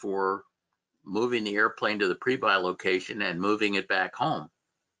responsible for moving the airplane to the pre-buy location and moving it back home,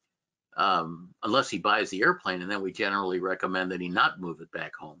 unless he buys the airplane, and then we generally recommend that he not move it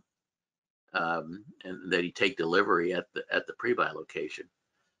back home, and that he take delivery at the pre-buy location.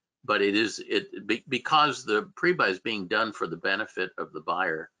 But because the pre-buy is being done for the benefit of the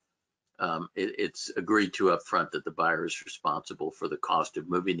buyer, it's agreed to up front that the buyer is responsible for the cost of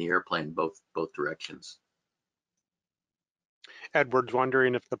moving the airplane both directions. Edward's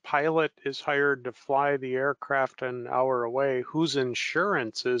wondering, if the pilot is hired to fly the aircraft an hour away, whose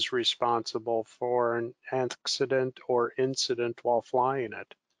insurance is responsible for an accident or incident while flying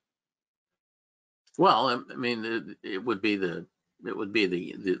it? Well, I mean, it would be the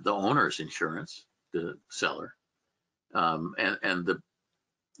owner's insurance, the seller, and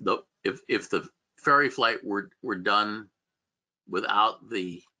if the ferry flight were done without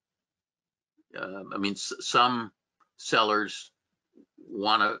the, I mean, some sellers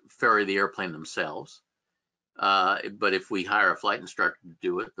want to ferry the airplane themselves, but if we hire a flight instructor to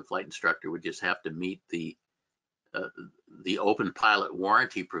do it, the flight instructor would just have to meet the open pilot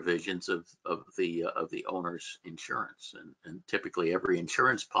warranty provisions of the owner's insurance, and typically every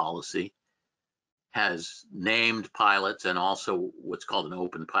insurance policy has named pilots and also what's called an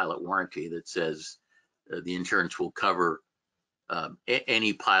open pilot warranty that says the insurance will cover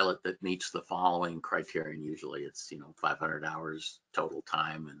any pilot that meets the following criterion. Usually it's 500 hours total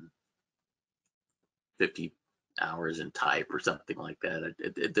time and 50 hours in type or something like that.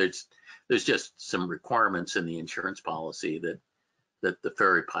 There's just some requirements in the insurance policy that the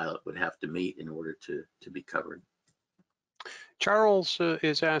ferry pilot would have to meet in order to be covered. Charles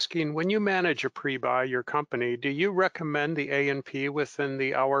is asking, when you manage a pre-buy, your company, do you recommend the A&P within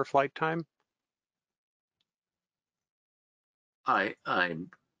the hour flight time? I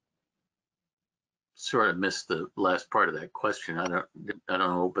sort of missed the last part of that question. I don't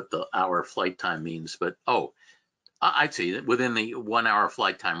know what the hour flight time means, but I'd say that within the 1 hour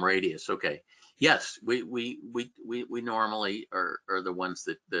flight time radius. Okay. Yes, we normally are the ones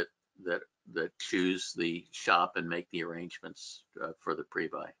that choose the shop and make the arrangements for the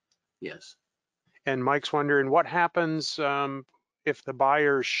pre-buy. Yes. And Mike's wondering, what happens if the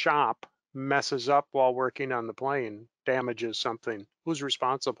buyer's shop messes up while working on the plane, damages something? Who's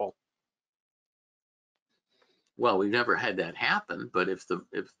responsible? Well, we've never had that happen, but if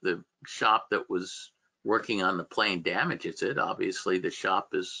the shop that was working on the plane damages it, obviously the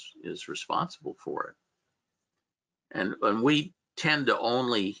shop is responsible for it. And we tend to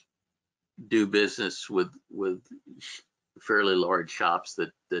only do business with fairly large shops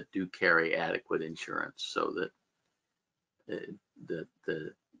that do carry adequate insurance, so that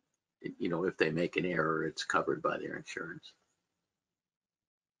if they make an error, it's covered by their insurance.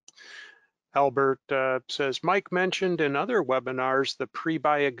 Albert says, Mike mentioned in other webinars the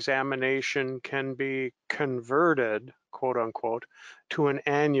pre-buy examination can be converted, quote unquote, to an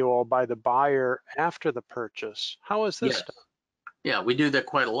annual by the buyer after the purchase. How is this Yes. done? Yeah, we do that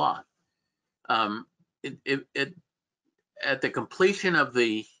quite a lot. Um, at the completion of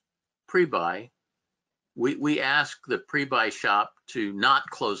the pre-buy, we ask the pre-buy shop to not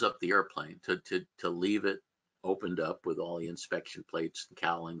close up the airplane, to leave it opened up with all the inspection plates and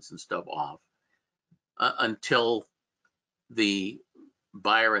cowlings and stuff off until the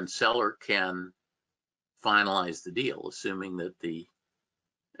buyer and seller can finalize the deal, assuming that the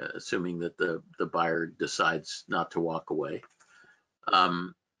buyer decides not to walk away.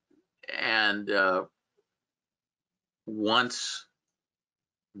 And once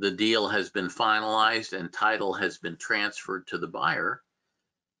the deal has been finalized and title has been transferred to the buyer,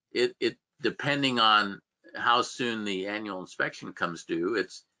 it depending on how soon the annual inspection comes due,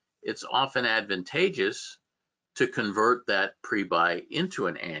 it's often advantageous to convert that pre-buy into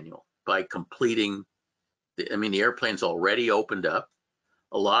an annual by completing the airplane's already opened up.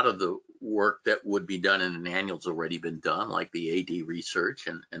 A lot of the work that would be done in an annual's already been done, like the AD research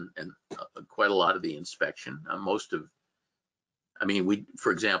and quite a lot of the inspection.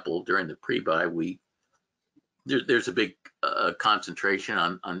 For example, during the pre-buy, there's a big concentration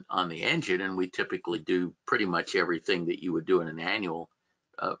on the engine, and we typically do pretty much everything that you would do in an annual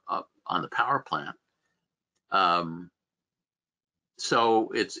on the power plant. So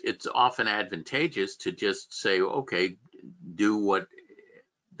it's often advantageous to just say, okay, do what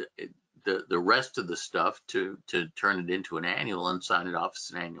the rest of the stuff to turn it into an annual and sign it off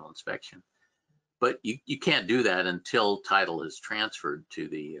as an annual inspection. But you can't do that until title is transferred to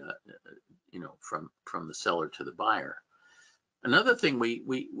the from the seller to the buyer. Another thing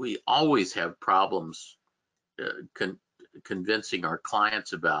we always have problems convincing our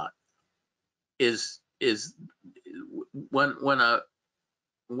clients about is when a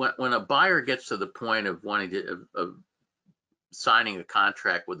buyer gets to the point of wanting of signing a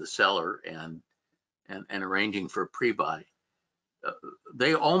contract with the seller and arranging for a pre-buy,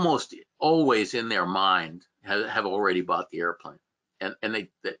 they almost always in their mind have already bought the airplane, and they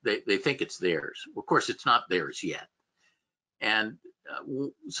think it's theirs. Of course, it's not theirs yet. And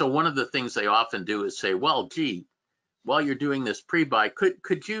so one of the things they often do is say, well, gee, while you're doing this pre-buy,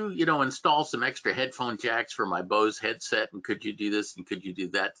 could you install some extra headphone jacks for my Bose headset, and could you do this and could you do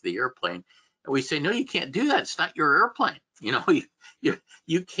that to the airplane? And we say, no, you can't do that. It's not your airplane.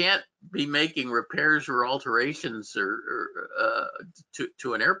 You can't be making repairs or alterations to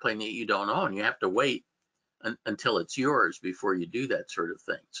an airplane that you don't own. You have to wait until it's yours before you do that sort of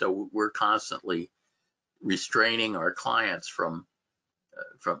thing. So we're constantly restraining our clients from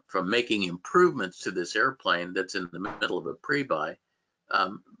making improvements to this airplane that's in the middle of a pre-buy,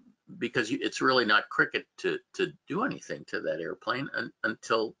 because it's really not cricket to do anything to that airplane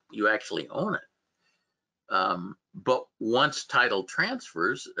until you actually own it. But once title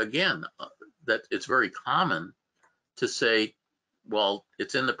transfers, again, that it's very common to say, well,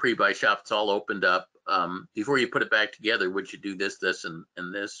 it's in the pre-buy shop, it's all opened up. Before you put it back together, would you do this, and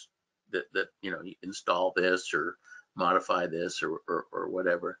this, that you install this or modify this or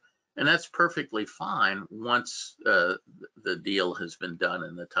whatever. And that's perfectly fine once the deal has been done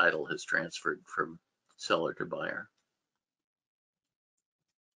and the title has transferred from seller to buyer.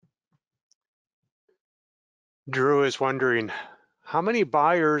 Drew is wondering, how many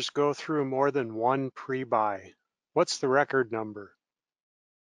buyers go through more than one pre-buy? What's the record number?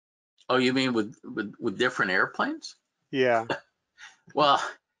 Oh, you mean with different airplanes? Yeah. Well,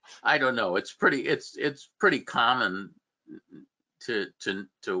 I don't know. It's pretty common to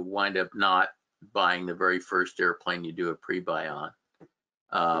wind up not buying the very first airplane you do a pre-buy on.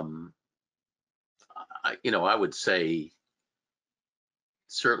 I would say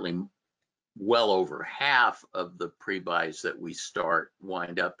certainly well over half of the pre-buys that we start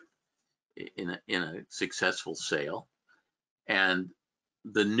wind up in a successful sale. And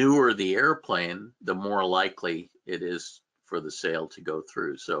the newer the airplane, the more likely it is for the sale to go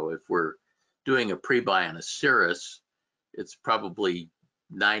through. So if we're doing a pre-buy on a Cirrus, it's probably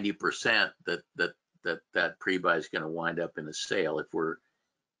 90% that pre-buy is going to wind up in a sale. If we're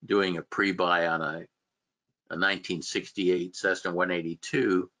doing a pre-buy on a 1968 Cessna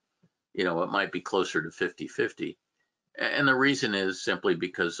 182, it might be closer to 50-50. And the reason is simply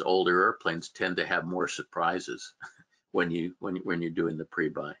because older airplanes tend to have more surprises when you're doing the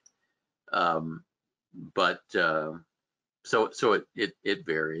pre-buy. So it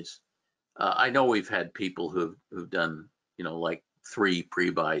varies. I know we've had people who've done like 3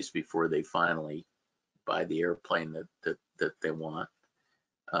 pre-buys before they finally buy the airplane that they want.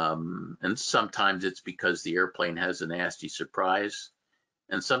 And sometimes it's because the airplane has a nasty surprise,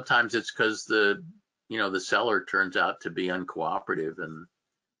 and sometimes it's because the seller turns out to be uncooperative and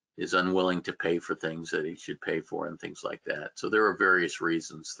is unwilling to pay for things that he should pay for and things like that. So there are various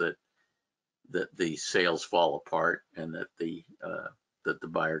reasons that the sales fall apart and that the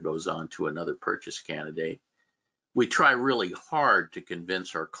buyer goes on to another purchase candidate. We try really hard to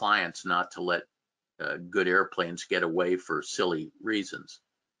convince our clients not to let good airplanes get away for silly reasons.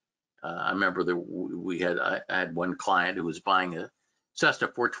 I remember I had one client who was buying a Cessna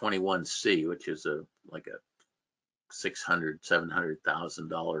 421C, which is like a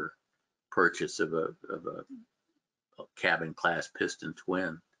 $600,000-$700,000 purchase of a cabin class piston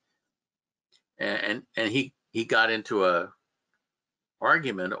twin, and he got into a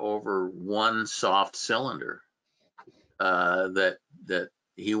argument over one soft cylinder that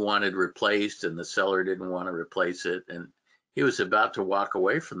he wanted replaced, and the seller didn't want to replace it, and he was about to walk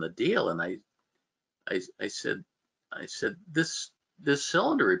away from the deal. And I said this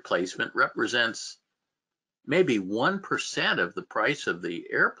cylinder replacement represents maybe 1% of the price of the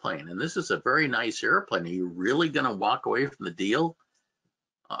airplane, and this is a very nice airplane. Are you really going to walk away from the deal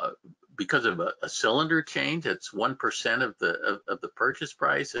because of a cylinder change? That's 1% of the purchase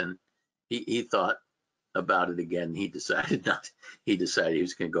price. And he thought about it again. He decided he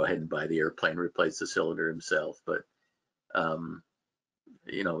was going to go ahead and buy the airplane, replace the cylinder himself. But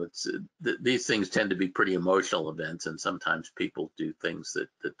these things tend to be pretty emotional events, and sometimes people do things that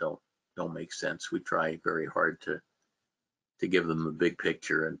don't make sense. We try very hard to give them the big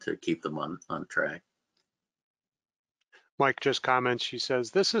picture and to keep them on track. Mike just comments, she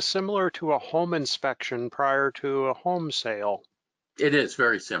says, this is similar to a home inspection prior to a home sale. It is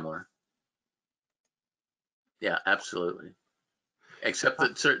very similar. Yeah, absolutely. Except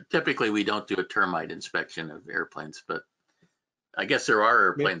that typically we don't do a termite inspection of airplanes, but I guess there are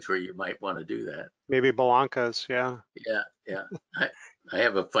airplanes where you might want to do that. Maybe Belanca's, yeah. Yeah. I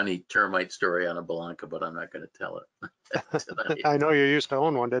have a funny termite story on a Belanca, but I'm not going to tell it tonight. I know you used to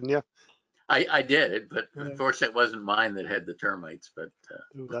own one, didn't you? I did, but unfortunately it wasn't mine that had the termites. But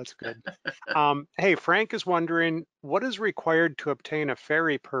Ooh, that's good. Hey, Frank is wondering, what is required to obtain a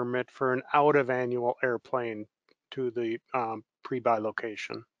ferry permit for an out-of-annual airplane to the pre-buy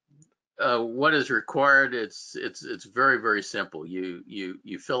location? What is required? It's very, very simple.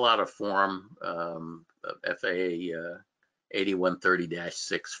 You fill out a form, FAA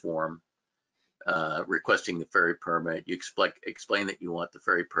 8130-6 form, requesting the ferry permit. You explain that you want the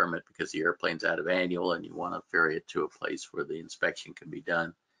ferry permit because the airplane's out of annual and you want to ferry it to a place where the inspection can be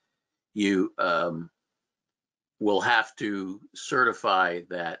done. You will have to certify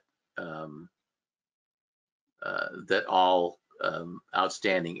that that all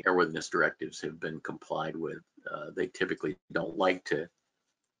outstanding airworthiness directives have been complied with. They typically don't like to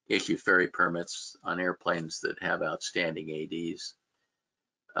issue ferry permits on airplanes that have outstanding ADs.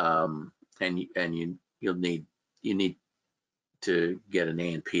 And you'll need to get an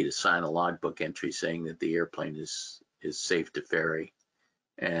A&P to sign a logbook entry saying that the airplane is safe to ferry.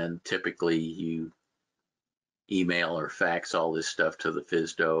 And typically you email or fax all this stuff to the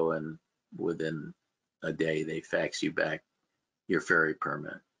FSDO, and within a day they fax you back your ferry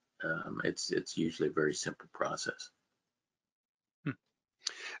permit. It's usually a very simple process.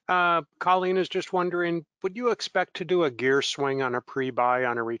 Colleen is just wondering, would you expect to do a gear swing on a pre-buy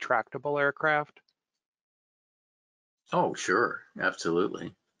on a retractable aircraft? Oh, sure,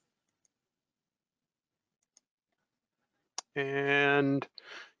 absolutely. And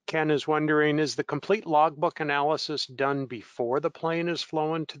Ken is wondering, is the complete logbook analysis done before the plane is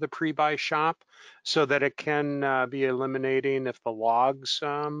flown to the pre-buy shop so that it can be eliminating if the logs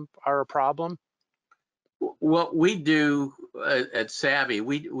are a problem? What we do at Savvy,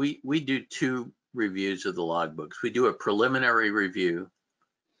 we do two reviews of the logbooks. We do a preliminary review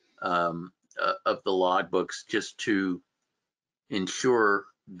of the logbooks just to ensure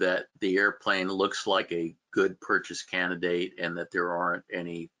that the airplane looks like a good purchase candidate and that there aren't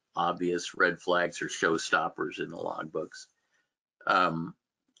any obvious red flags or showstoppers in the logbooks.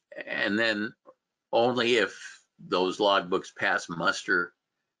 And then only if those logbooks pass muster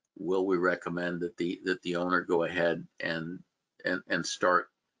will we recommend that the owner go ahead and start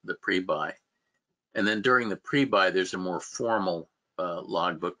the pre-buy. And then during the pre-buy, there's a more formal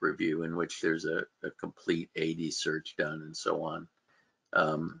logbook review in which there's a complete AD search done and so on.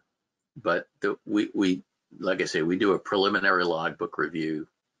 But we like I say, we do a preliminary logbook review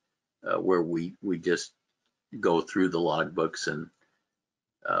where we just go through the logbooks, and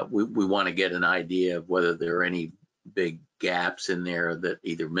we want to get an idea of whether there are any big gaps in there, that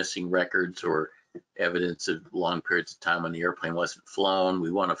either missing records or evidence of long periods of time when the airplane wasn't flown.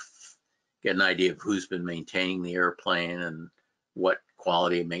 We want to get an idea of who's been maintaining the airplane and what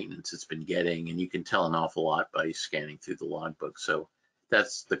quality of maintenance it's been getting. And you can tell an awful lot by scanning through the logbook. So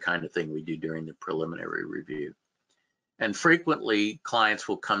that's the kind of thing we do during the preliminary review. And frequently clients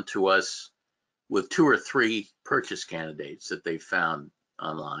will come to us with 2 or 3 purchase candidates that they found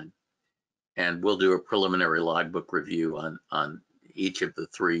online. And we'll do a preliminary logbook review on each of the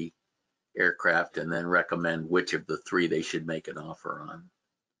 3 aircraft and then recommend which of the 3 they should make an offer on.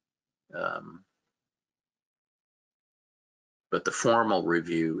 But the formal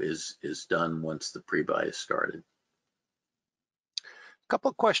review is done once the pre-buy is started.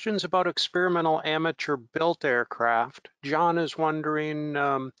 Couple of questions about experimental amateur built aircraft. John is wondering,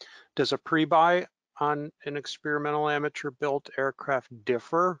 does a pre-buy on an experimental amateur built aircraft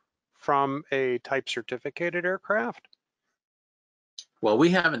differ from a type certificated aircraft? Well, we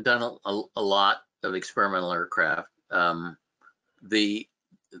haven't done a lot of experimental aircraft.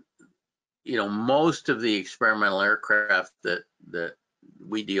 Most of the experimental aircraft that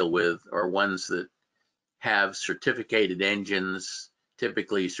we deal with are ones that have certificated engines,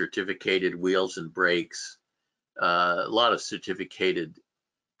 typically certificated wheels and brakes, a lot of certificated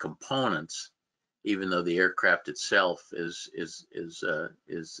components, even though the aircraft itself is an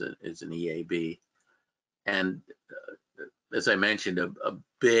EAB. And as I mentioned, a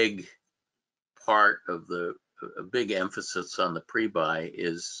big part of a big emphasis on the pre-buy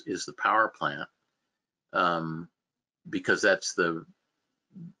is the power plant, because that's the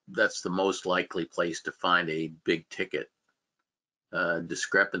most likely place to find a big ticket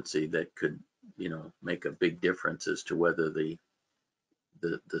discrepancy that could make a big difference as to whether the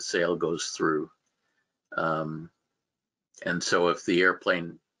sale goes through. And so if the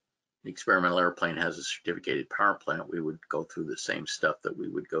experimental airplane has a certificated power plant, we would go through the same stuff that we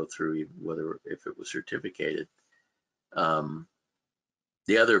would go through if it was certificated.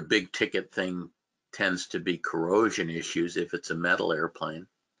 The other big ticket thing tends to be corrosion issues if it's a metal airplane.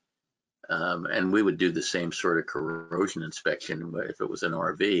 And we would do the same sort of corrosion inspection if it was an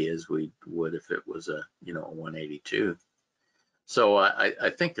RV as we would if it was a 182. So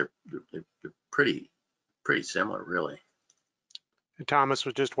I think they're pretty similar, really. Thomas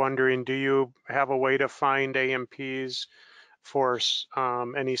was just wondering, do you have a way to find AMPs for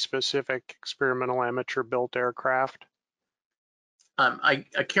any specific experimental amateur built aircraft? I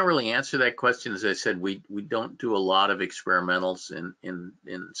can't really answer that question. As I said, we don't do a lot of experimentals in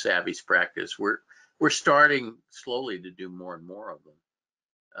Savvy's practice. We're starting slowly to do more and more of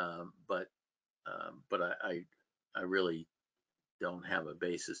them, but I really don't have a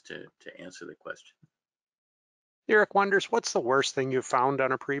basis to answer the question. Eric wonders, what's the worst thing you found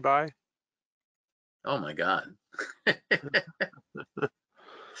on a pre-buy? Oh my God.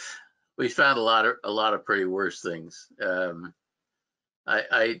 We found a lot of pretty worse things.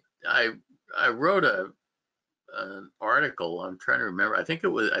 I wrote an article. I'm trying to remember. I think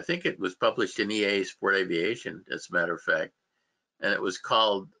it was published in EA Sport Aviation, as a matter of fact, and it was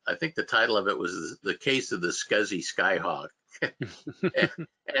called. I think the title of it was "The Case of the Scuzzy Skyhawk,"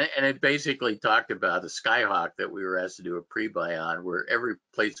 and it basically talked about the Skyhawk that we were asked to do a pre-buy on, where every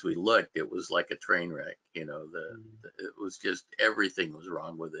place we looked, it was like a train wreck. It was just everything was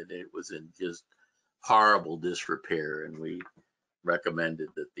wrong with it. It was in just horrible disrepair, and we recommended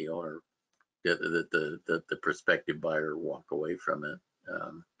that the owner, that the prospective buyer walk away from it.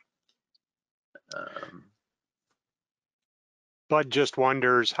 Bud just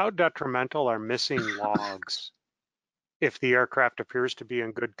wonders, how detrimental are missing logs if the aircraft appears to be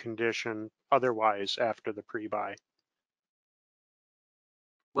in good condition otherwise after the pre-buy?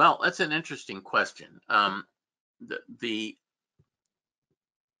 Well, that's an interesting question. From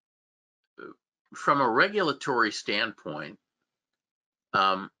a regulatory standpoint,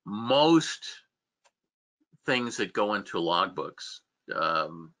 most things that go into logbooks,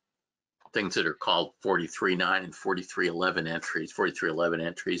 things that are called 43.9 and 43.11 entries. 43.11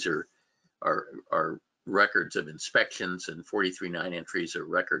 entries are records of inspections, and 43.9 entries are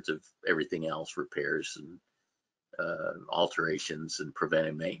records of everything else, repairs and alterations and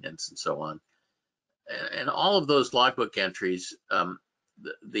preventive maintenance and so on. And all of those logbook entries,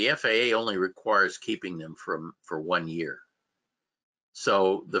 the FAA only requires keeping them for 1 year.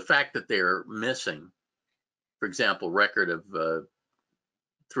 So the fact that they're missing, for example, record of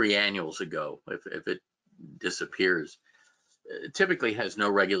 3 annuals ago, if it disappears, it typically has no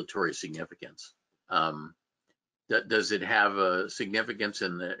regulatory significance. Does it have a significance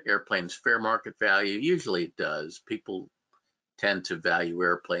in the airplane's fair market value? Usually it does. People tend to value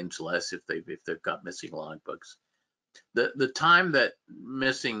airplanes less if they've got missing logbooks. The time that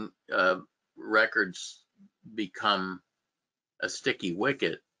missing records become a sticky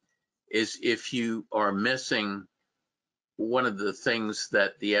wicket is if you are missing one of the things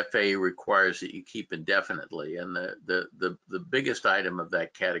that the FAA requires that you keep indefinitely. And the biggest item of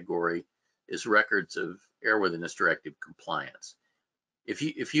that category is records of airworthiness directive compliance.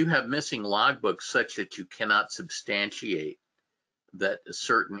 If you have missing logbooks such that you cannot substantiate that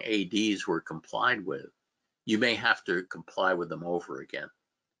certain ADs were complied with, you may have to comply with them over again.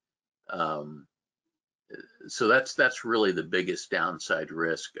 So that's really the biggest downside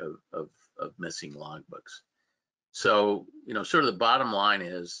risk of missing logbooks. So, sort of the bottom line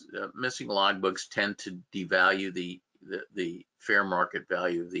is missing logbooks tend to devalue the fair market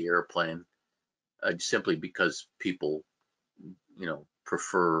value of the airplane simply because people,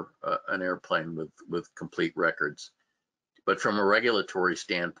 prefer an airplane with complete records. But from a regulatory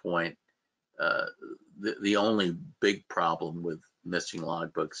standpoint, the only big problem with missing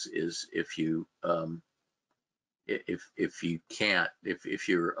logbooks is if you're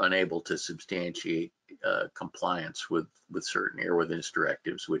unable to substantiate compliance with certain airworthiness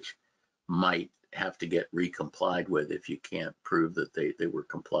directives, which might have to get recomplied with if you can't prove that they were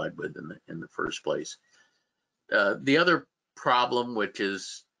complied with in the first place. The other problem, which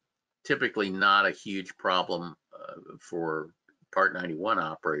is typically not a huge problem for Part 91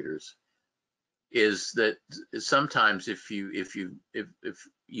 operators, is that sometimes if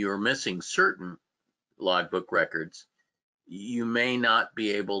you're missing certain logbook records, you may not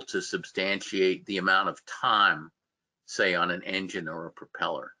be able to substantiate the amount of time, say, on an engine or a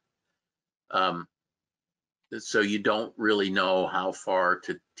propeller. So you don't really know how far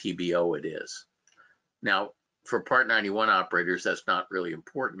to TBO it is. Now, for Part 91 operators, that's not really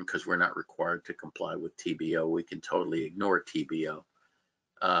important because we're not required to comply with TBO. We can totally ignore TBO.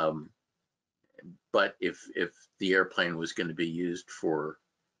 But if the airplane was going to be used for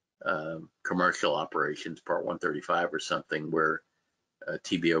commercial operations, Part 135 or something, where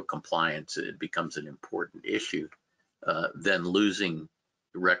TBO compliance, it becomes an important issue, then losing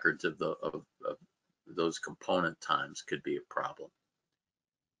records of those component times could be a problem.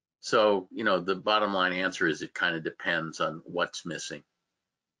 So, the bottom line answer is it kind of depends on what's missing.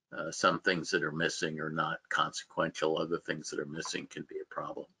 Some things that are missing are not consequential. Other things that are missing can be a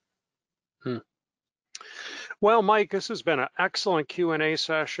problem. Well, Mike, this has been an excellent Q&A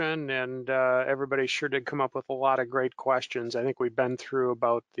session, and everybody sure did come up with a lot of great questions. I think we've been through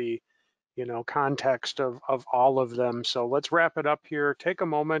about the context of all of them. So let's wrap it up here. Take a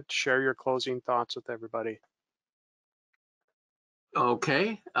moment, share your closing thoughts with everybody.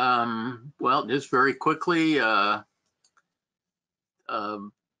 Okay. Well, just very quickly, my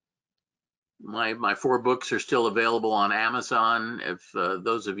 4 books are still available on Amazon. If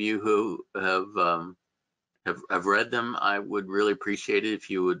those of you who have read them, I would really appreciate it if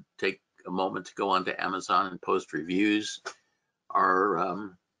you would take a moment to go onto Amazon and post reviews.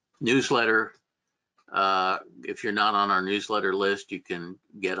 Our newsletter, if you're not on our newsletter list, you can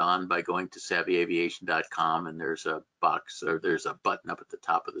get on by going to savvyaviation.com, and there's a box, or there's a button up at the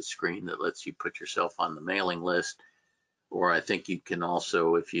top of the screen that lets you put yourself on the mailing list. Or I think you can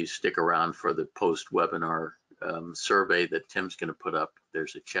also, if you stick around for the post-webinar survey that Tim's going to put up,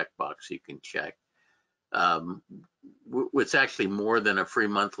 there's a checkbox you can check. It's actually more than a free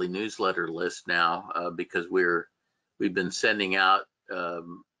monthly newsletter list now, because we've been sending out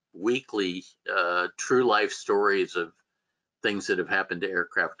weekly true life stories of things that have happened to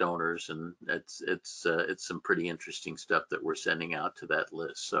aircraft owners, and it's some pretty interesting stuff that we're sending out to that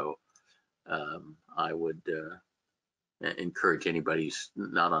list. So I would encourage anybody who's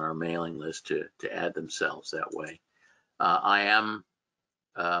not on our mailing list to add themselves that way. I am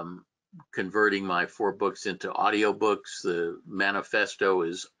converting my 4 books into audiobooks. The manifesto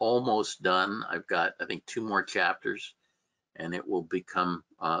is almost done. I've got, I think, 2 more chapters, and it will become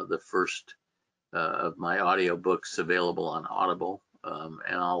the first of my audiobooks available on Audible. And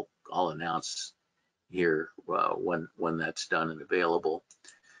I'll announce here when that's done and available.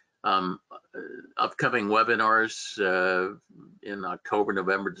 Upcoming webinars in October,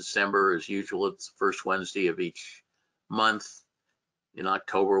 November, December, as usual. It's the first Wednesday of each month. In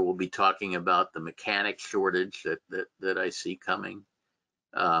October, we'll be talking about the mechanic shortage that I see coming.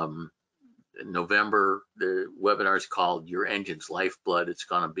 In November, the webinar is called Your Engine's Lifeblood. It's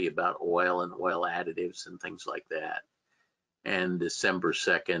going to be about oil and oil additives and things like that. And December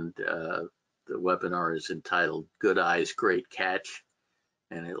 2nd, the webinar is entitled Good Eyes, Great Catch.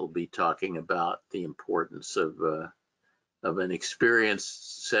 And it'll be talking about the importance of an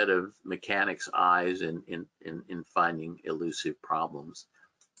experienced set of mechanics' eyes in finding elusive problems.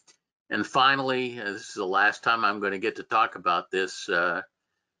 And finally, this is the last time I'm going to get to talk about this.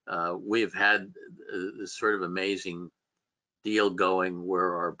 we've had this sort of amazing deal going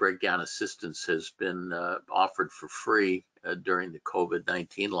where our breakdown assistance has been offered for free during the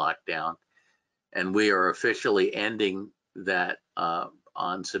COVID-19 lockdown. And we are officially ending that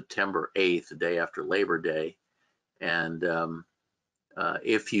on September 8th, the day after Labor Day. And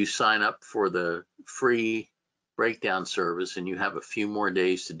if you sign up for the free breakdown service and you have a few more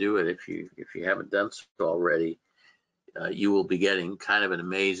days to do it, if you haven't done so already, you will be getting kind of an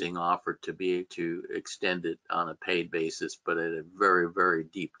amazing offer to be able to extend it on a paid basis, but at a very, very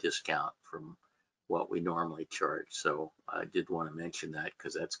deep discount from what we normally charge. So I did want to mention that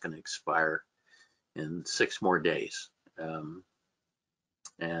because that's going to expire in 6 more days.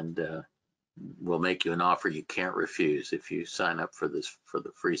 And we'll make you an offer you can't refuse if you sign up for the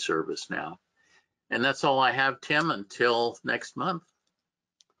free service now. And that's all I have, Tim, until next month.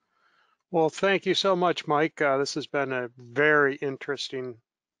 Well, thank you so much, Mike. This has been a very interesting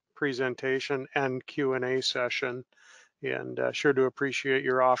presentation and Q&A session, and sure to appreciate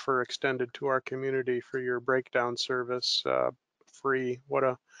your offer extended to our community for your breakdown service free.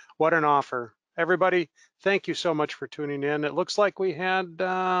 What an offer. Everybody, thank you so much for tuning in. It looks like we had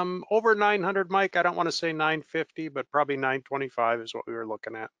over 900, Mike. I don't want to say 950, but probably 925 is what we were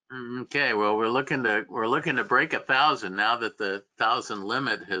looking at. Okay, well, we're looking to break 1,000 now that the 1,000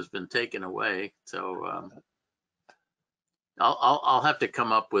 limit has been taken away. So I'll have to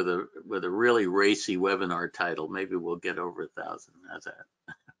come up with a really racy webinar title. Maybe we'll get over 1,000. How's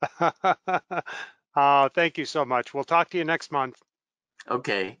that? Thank you so much. We'll talk to you next month.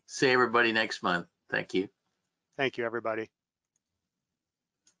 Okay, see everybody next month. Thank you. Thank you, everybody.